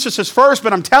and Jesus is first?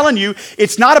 But I'm telling you,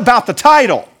 it's not about the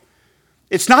title.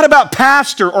 It's not about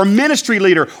pastor or ministry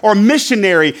leader or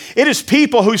missionary. It is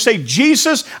people who say,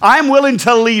 Jesus, I'm willing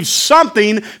to leave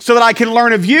something so that I can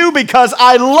learn of you because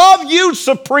I love you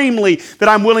supremely that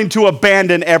I'm willing to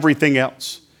abandon everything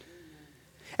else.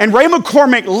 And Ray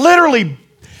McCormick literally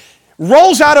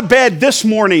rolls out of bed this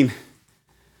morning.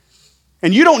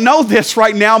 And you don't know this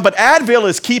right now, but Advil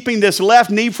is keeping this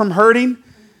left knee from hurting.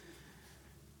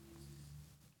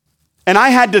 And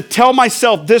I had to tell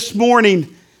myself this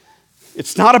morning,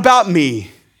 it's not about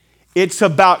me. It's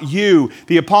about you.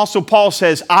 The Apostle Paul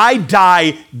says, I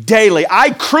die daily.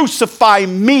 I crucify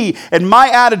me and my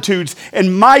attitudes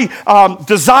and my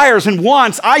desires and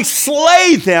wants. I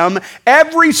slay them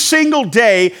every single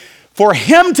day for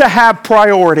him to have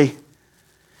priority.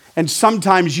 And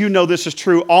sometimes you know this is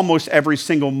true almost every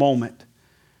single moment.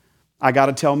 I got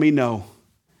to tell me no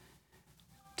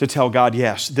to tell God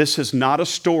yes. This is not a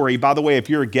story. By the way, if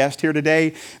you're a guest here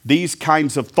today, these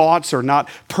kinds of thoughts are not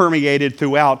permeated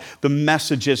throughout the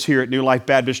messages here at New Life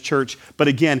Baptist Church. But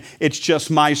again, it's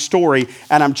just my story,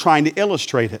 and I'm trying to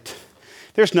illustrate it.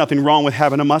 There's nothing wrong with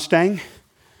having a Mustang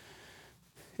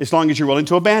as long as you're willing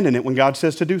to abandon it when God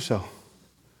says to do so.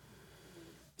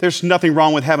 There's nothing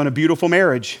wrong with having a beautiful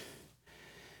marriage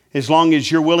as long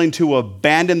as you're willing to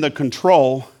abandon the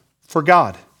control for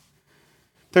God.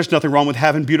 There's nothing wrong with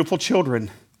having beautiful children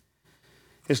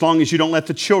as long as you don't let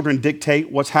the children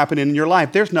dictate what's happening in your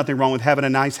life. There's nothing wrong with having a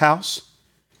nice house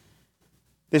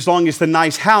as long as the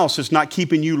nice house is not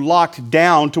keeping you locked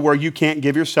down to where you can't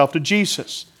give yourself to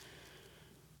Jesus.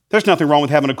 There's nothing wrong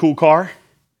with having a cool car.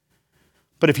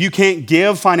 But if you can't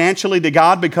give financially to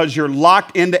God because you're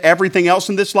locked into everything else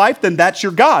in this life, then that's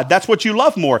your God. That's what you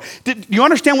love more. Do you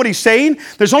understand what he's saying?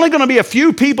 There's only going to be a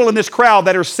few people in this crowd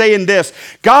that are saying this.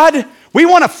 God, we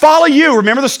want to follow you.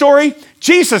 Remember the story?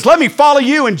 Jesus, let me follow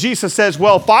you. And Jesus says,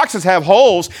 well, foxes have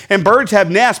holes and birds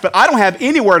have nests, but I don't have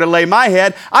anywhere to lay my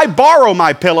head. I borrow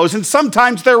my pillows, and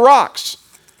sometimes they're rocks.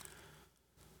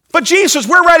 But Jesus,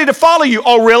 we're ready to follow you.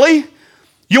 Oh, really?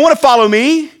 You want to follow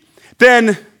me?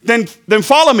 Then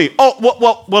follow me.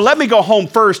 Oh, well, let me go home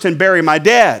first and bury my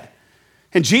dad.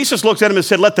 And Jesus looks at him and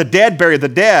said, let the dead bury the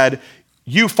dead.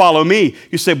 You follow me.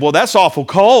 You say, well, that's awful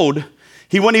cold.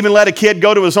 He wouldn't even let a kid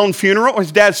go to his own funeral, or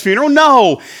his dad's funeral?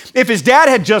 No. If his dad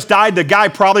had just died, the guy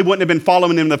probably wouldn't have been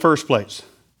following him in the first place.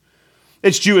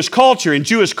 It's Jewish culture. In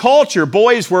Jewish culture,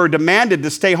 boys were demanded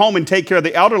to stay home and take care of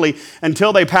the elderly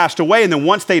until they passed away. And then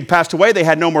once they'd passed away, they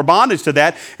had no more bondage to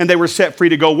that, and they were set free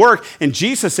to go work. And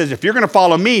Jesus says, if you're going to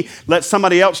follow me, let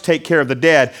somebody else take care of the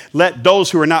dead. Let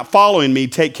those who are not following me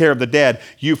take care of the dead.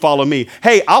 You follow me.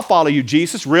 Hey, I'll follow you,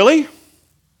 Jesus. Really?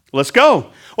 Let's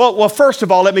go. Well, first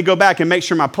of all, let me go back and make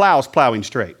sure my plow's plowing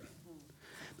straight.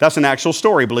 That's an actual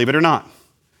story, believe it or not.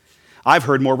 I've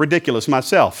heard more ridiculous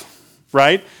myself,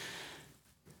 right?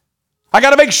 I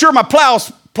got to make sure my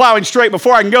plow's plowing straight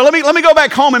before I can go. Let me go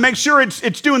back home and make sure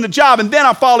it's doing the job, and then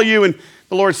I'll follow you. And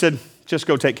the Lord said, just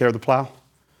go take care of the plow.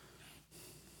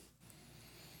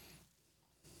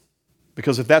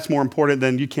 Because if that's more important,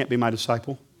 then you can't be my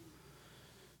disciple.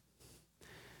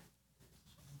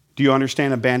 Do you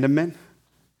understand abandonment?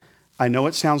 I know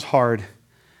it sounds hard.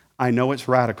 I know it's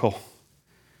radical.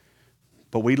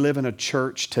 But we live in a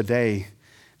church today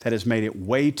that has made it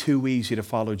way too easy to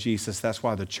follow Jesus. That's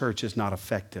why the church is not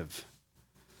effective.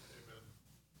 Amen.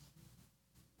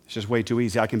 It's just way too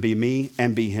easy. I can be me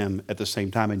and be him at the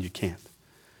same time, and you can't.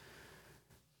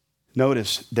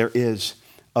 Notice there is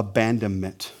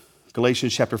abandonment.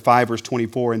 Galatians chapter 5, verse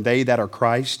 24, and they that are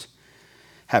Christ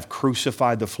have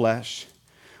crucified the flesh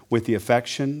with the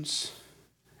affections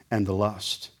and the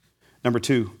lust. Number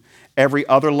 2, every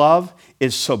other love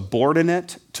is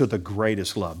subordinate to the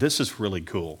greatest love. This is really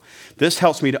cool. This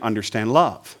helps me to understand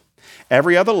love.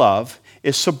 Every other love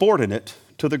is subordinate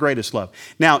to the greatest love.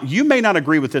 Now, you may not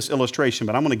agree with this illustration,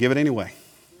 but I'm going to give it anyway.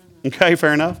 Okay,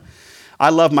 fair enough? I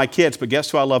love my kids, but guess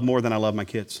who I love more than I love my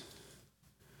kids?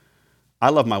 I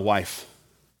love my wife.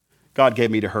 God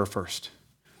gave me to her first.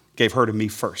 Gave her to me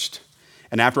first.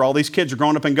 And after all these kids are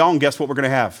grown up and gone, guess what we're going to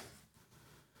have?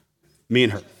 Me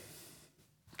and her.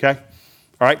 Okay?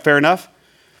 All right, fair enough?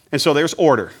 And so there's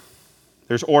order.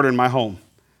 There's order in my home.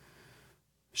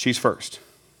 She's first.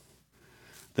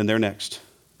 Then they're next.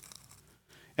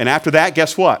 And after that,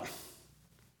 guess what?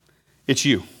 It's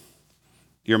you.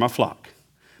 You're my flock.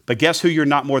 But guess who you're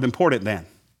not more important than?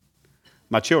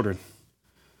 My children.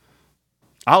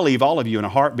 I'll leave all of you in a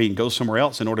heartbeat and go somewhere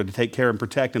else in order to take care and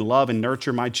protect and love and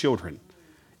nurture my children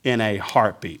in a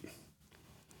heartbeat.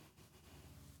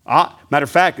 Matter of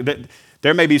fact,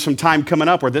 there may be some time coming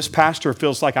up where this pastor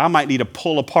feels like I might need to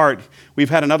pull apart. We've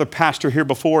had another pastor here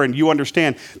before, and you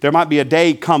understand there might be a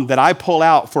day come that I pull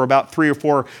out for about 3 or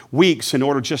 4 weeks in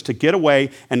order just to get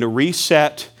away and to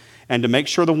reset and to make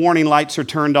sure the warning lights are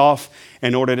turned off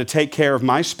in order to take care of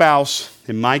my spouse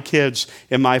and my kids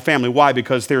and my family. Why?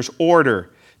 Because there's order.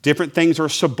 Different things are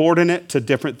subordinate to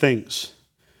different things,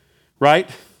 right?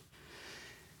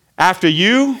 After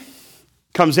you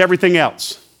comes everything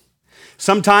else.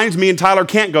 Sometimes me and Tyler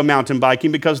can't go mountain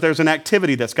biking because there's an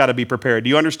activity that's got to be prepared. Do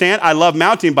you understand? I love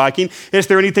mountain biking. Is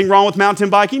there anything wrong with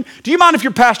mountain biking? Do you mind if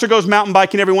your pastor goes mountain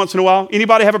biking every once in a while?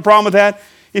 Anybody have a problem with that?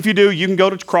 If you do, you can go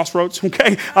to Crossroads,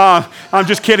 okay? I'm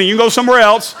just kidding. You can go somewhere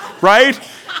else, right?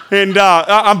 And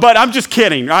but I'm just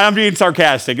kidding. I'm being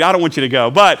sarcastic. I don't want you to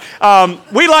go. But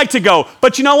we like to go.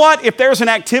 But you know what? If there's an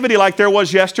activity like there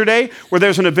was yesterday where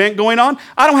there's an event going on,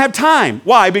 I don't have time.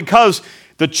 Why? Because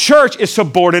the church is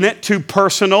subordinate to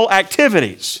personal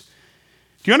activities.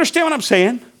 Do you understand what I'm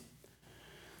saying?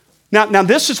 Now,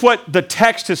 this is what the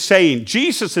text is saying.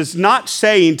 Jesus is not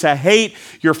saying to hate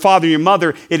your father and your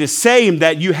mother. It is saying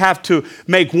that you have to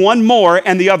make one more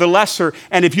and the other lesser.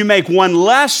 And if you make one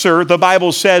lesser, the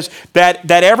Bible says that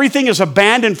everything is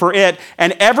abandoned for it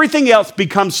and everything else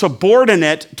becomes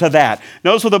subordinate to that.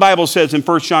 Notice what the Bible says in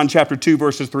 1 John chapter 2,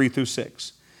 verses 3 through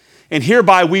 6. And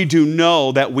hereby we do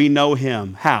know that we know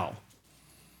him. How?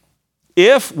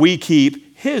 If we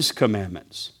keep his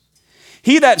commandments.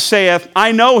 He that saith,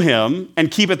 I know him, and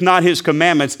keepeth not his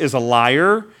commandments is a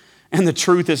liar, and the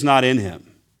truth is not in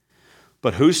him.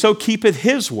 But whoso keepeth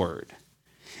his word,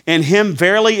 in him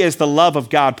verily is the love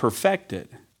of God perfected.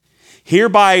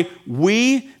 Hereby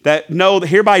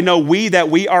know we that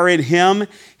we are in him.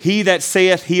 He that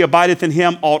saith he abideth in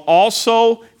him ought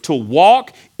also to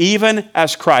walk even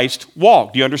as Christ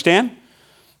walked. Do you understand?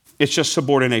 It's just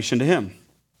subordination to him.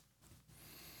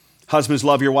 Husbands,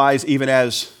 love your wives even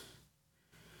as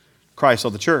Christ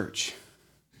of the church.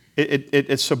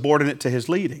 It's subordinate to his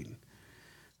leading.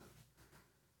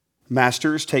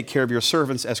 Masters, take care of your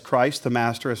servants as Christ, the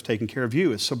master, has taken care of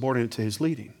you. It's subordinate to his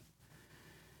leading.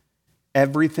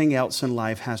 Everything else in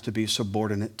life has to be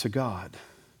subordinate to God.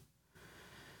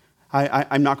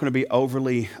 I'm not going to be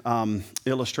overly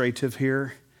illustrative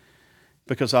here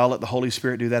because I'll let the Holy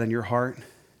Spirit do that in your heart.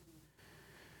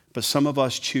 But some of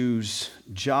us choose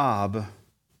job,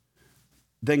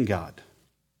 then God.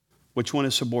 Which one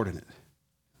is subordinate?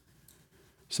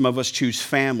 Some of us choose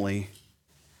family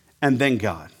and then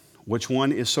God. Which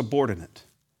one is subordinate?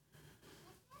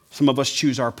 Some of us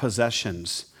choose our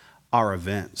possessions, our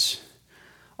events,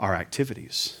 our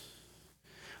activities.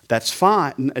 That's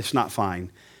fine. It's not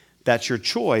fine. That's your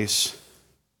choice,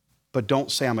 but don't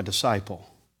say I'm a disciple.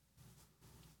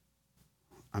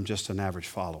 I'm just an average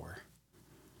follower.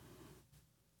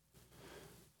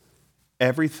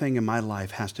 Everything in my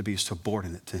life has to be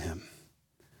subordinate to him.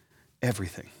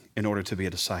 Everything in order to be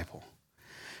a disciple.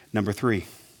 Number 3,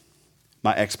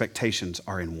 my expectations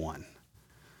are in one.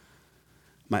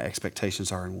 My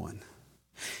expectations are in one.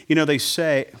 You know, they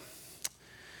say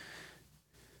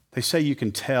you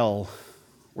can tell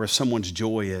where someone's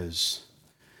joy is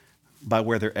by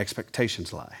where their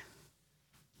expectations lie.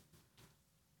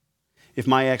 If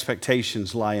my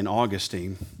expectations lie in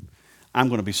Augustine, I'm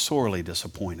going to be sorely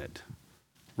disappointed.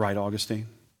 Right, Augustine?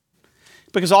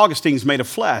 Because Augustine's made of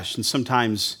flesh, and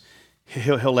sometimes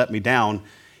he'll let me down.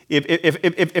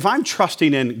 If I'm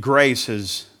trusting in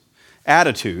Grace's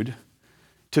attitude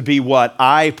to be what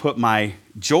I put my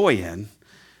joy in,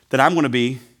 then I'm going to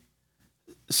be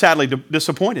sadly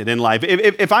disappointed in life.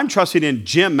 If I'm trusting in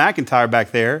Jim McIntyre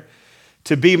back there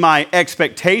to be my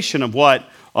expectation of what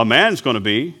a man's going to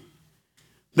be,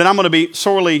 then I'm going to be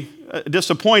sorely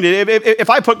disappointed. If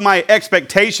I put my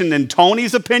expectation in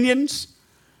Tony's opinions,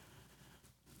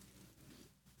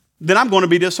 then I'm going to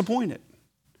be disappointed.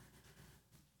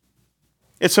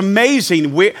 It's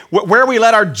amazing where we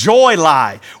let our joy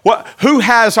lie. Who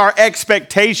has our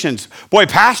expectations? Boy,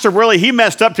 Pastor, really, he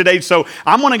messed up today, so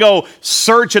I'm going to go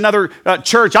search another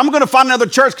church. I'm going to find another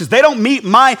church because they don't meet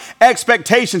my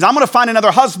expectations. I'm going to find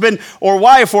another husband or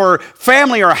wife or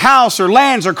family or house or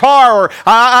lands or car, or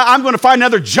I'm going to find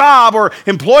another job or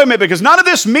employment because none of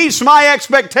this meets my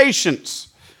expectations.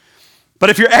 But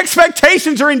if your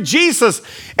expectations are in Jesus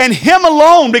and him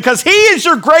alone, because he is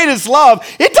your greatest love,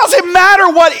 it doesn't matter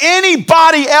what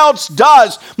anybody else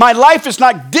does. My life is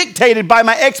not dictated by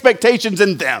my expectations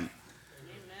in them.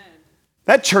 Amen.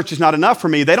 That church is not enough for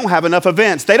me. They don't have enough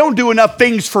events. They don't do enough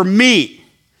things for me.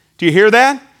 Do you hear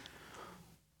that?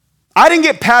 I didn't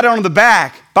get patted on the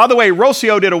back. By the way,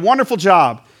 Rocio did a wonderful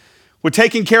job with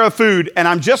taking care of food, and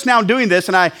I'm just now doing this,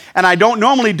 and I don't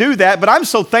normally do that, but I'm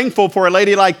so thankful for a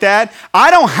lady like that.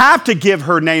 I don't have to give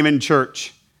her name in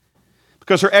church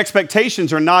because her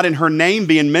expectations are not in her name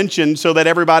being mentioned so that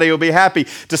everybody will be happy.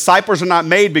 Disciples are not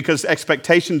made because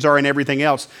expectations are in everything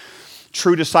else.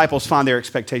 True disciples find their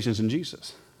expectations in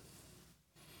Jesus.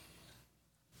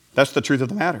 That's the truth of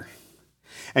the matter.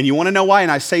 And you want to know why?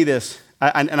 And I say this,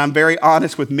 and I'm very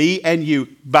honest with me and you.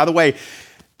 By the way,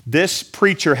 this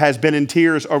preacher has been in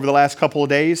tears over the last couple of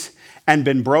days and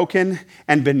been broken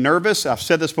and been nervous. I've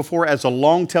said this before, as a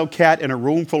long-tailed cat in a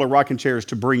room full of rocking chairs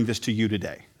to bring this to you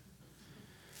today.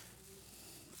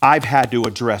 I've had to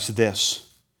address this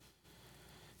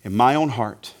in my own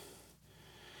heart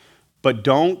But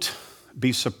don't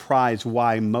be surprised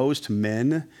why most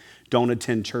men don't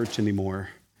attend church anymore,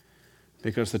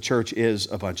 because the church is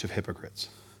a bunch of hypocrites.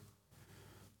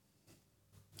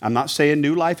 I'm not saying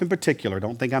New Life in particular.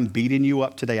 Don't think I'm beating you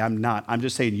up today. I'm not. I'm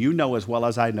just saying you know as well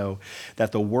as I know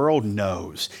that the world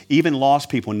knows, even lost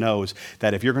people knows,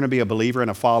 that if you're going to be a believer and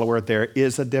a follower, there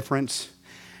is a difference,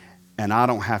 and I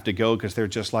don't have to go because they're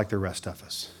just like the rest of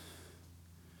us.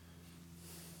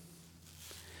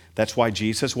 That's why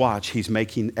Jesus, watch, he's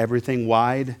making everything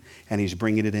wide and he's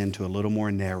bringing it into a little more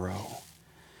narrow.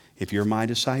 If you're my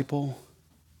disciple,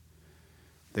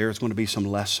 there's going to be some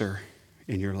lesser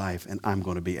in your life, and I'm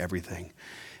going to be everything.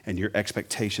 And your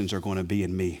expectations are going to be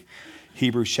in me.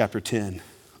 Hebrews chapter 10,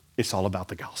 it's all about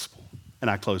the gospel. And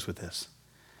I close with this.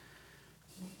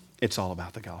 It's all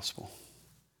about the gospel.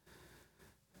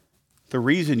 The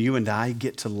reason you and I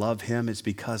get to love him is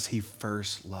because he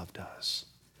first loved us.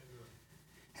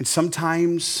 And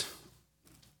sometimes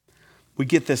we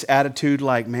get this attitude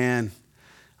like, man,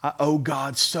 I owe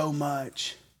God so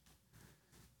much.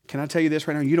 Can I tell you this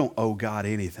right now? You don't owe God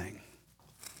anything.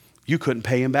 You couldn't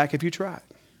pay him back if you tried.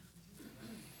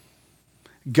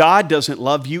 God doesn't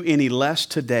love you any less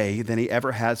today than he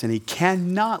ever has, and he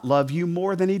cannot love you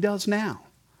more than he does now.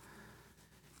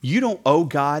 You don't owe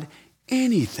God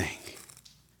anything.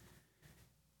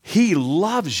 He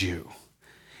loves you.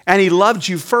 And he loved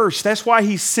you first. That's why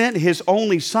he sent his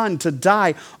only son to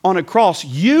die on a cross.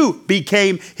 You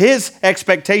became his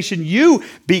expectation. You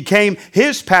became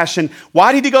his passion.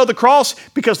 Why did he go to the cross?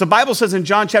 Because the Bible says in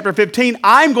John chapter 15,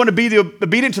 I'm going to be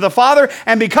obedient to the Father,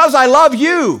 and because I love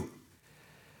you.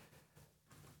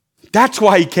 That's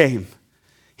why he came.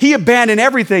 He abandoned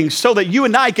everything so that you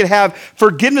and I could have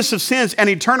forgiveness of sins and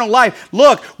eternal life.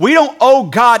 Look, we don't owe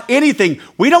God anything.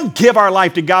 We don't give our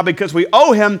life to God because we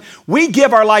owe him. We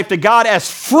give our life to God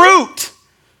as fruit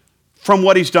from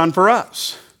what he's done for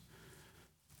us.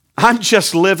 I'm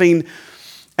just living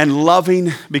and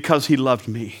loving because he loved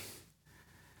me.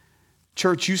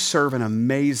 Church, you serve an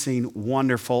amazing,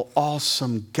 wonderful,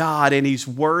 awesome God, and he's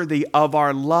worthy of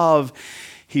our love.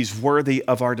 He's worthy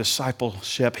of our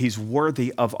discipleship. He's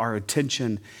worthy of our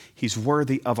attention. He's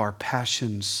worthy of our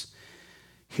passions.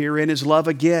 Herein is love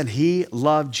again. He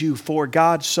loved you. For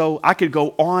God so, I could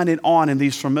go on in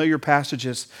these familiar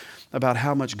passages about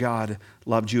how much God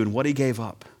loved you and what he gave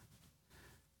up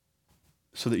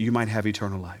so that you might have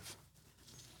eternal life.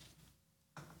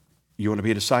 You want to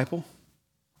be a disciple?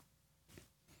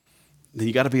 Then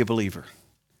you got to be a believer.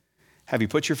 Have you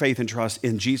put your faith and trust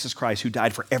in Jesus Christ, who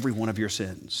died for every one of your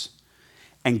sins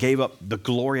and gave up the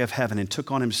glory of heaven and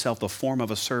took on himself the form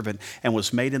of a servant and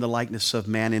was made in the likeness of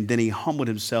man, and then he humbled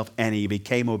himself and he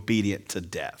became obedient to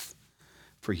death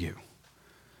for you?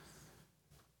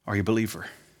 Are you a believer?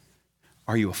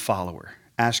 Are you a follower?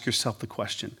 Ask yourself the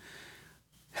question,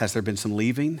 has there been some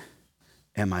leaving?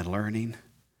 Am I learning?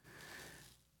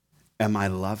 Am I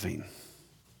loving?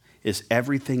 Is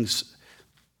everything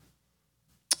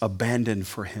abandoned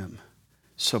for him,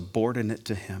 subordinate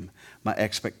to him? My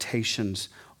expectations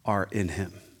are in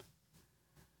him.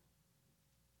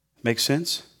 Make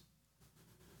sense?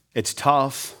 It's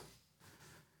tough.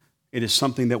 It is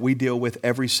something that we deal with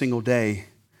every single day.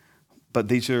 But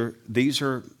this is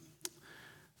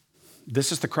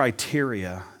the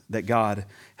criteria that God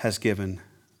has given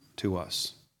to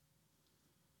us.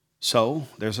 So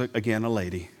there's again a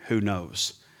lady who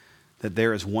knows that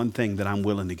there is one thing that I'm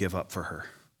willing to give up for her.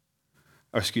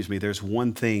 There's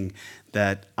one thing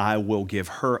that I will give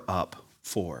her up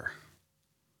for.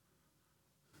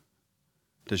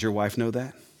 Does your wife know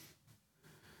that?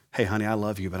 Hey, honey, I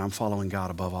love you, but I'm following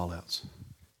God above all else.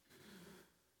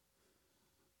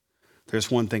 There's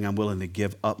one thing I'm willing to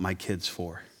give up my kids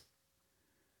for.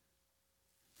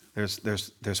 There's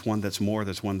one that's more,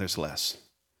 there's one that's less.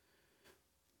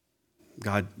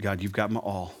 God, you've got my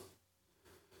all.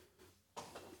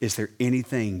 Is there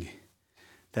anything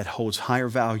that holds higher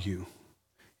value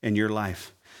in your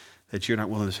life that you're not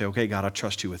willing to say, okay, God, I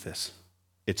trust you with this?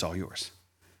 It's all yours.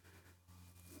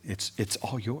 It's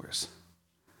all yours.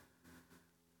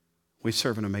 We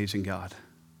serve an amazing God,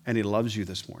 and he loves you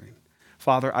this morning.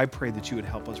 Father, I pray that you would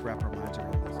help us wrap our minds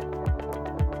around this.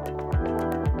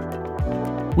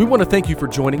 We want to thank you for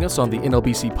joining us on the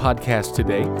NLBC podcast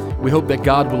today. We hope that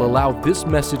God will allow this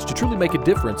message to truly make a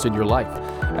difference in your life.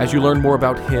 As you learn more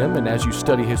about him and as you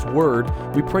study his word,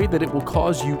 we pray that it will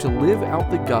cause you to live out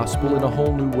the gospel in a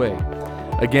whole new way.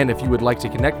 Again, if you would like to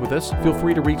connect with us, feel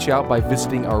free to reach out by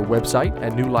visiting our website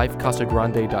at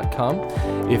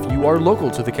newlifecasagrande.com. If you are local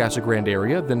to the Casa Grande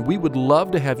area, then we would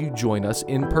love to have you join us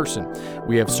in person.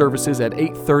 We have services at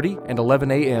 8:30 and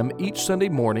 11 a.m. each Sunday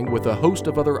morning with a host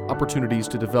of other opportunities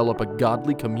to develop a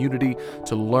godly community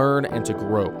to learn and to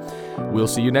grow. We'll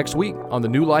see you next week on the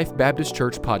New Life Baptist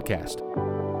Church podcast.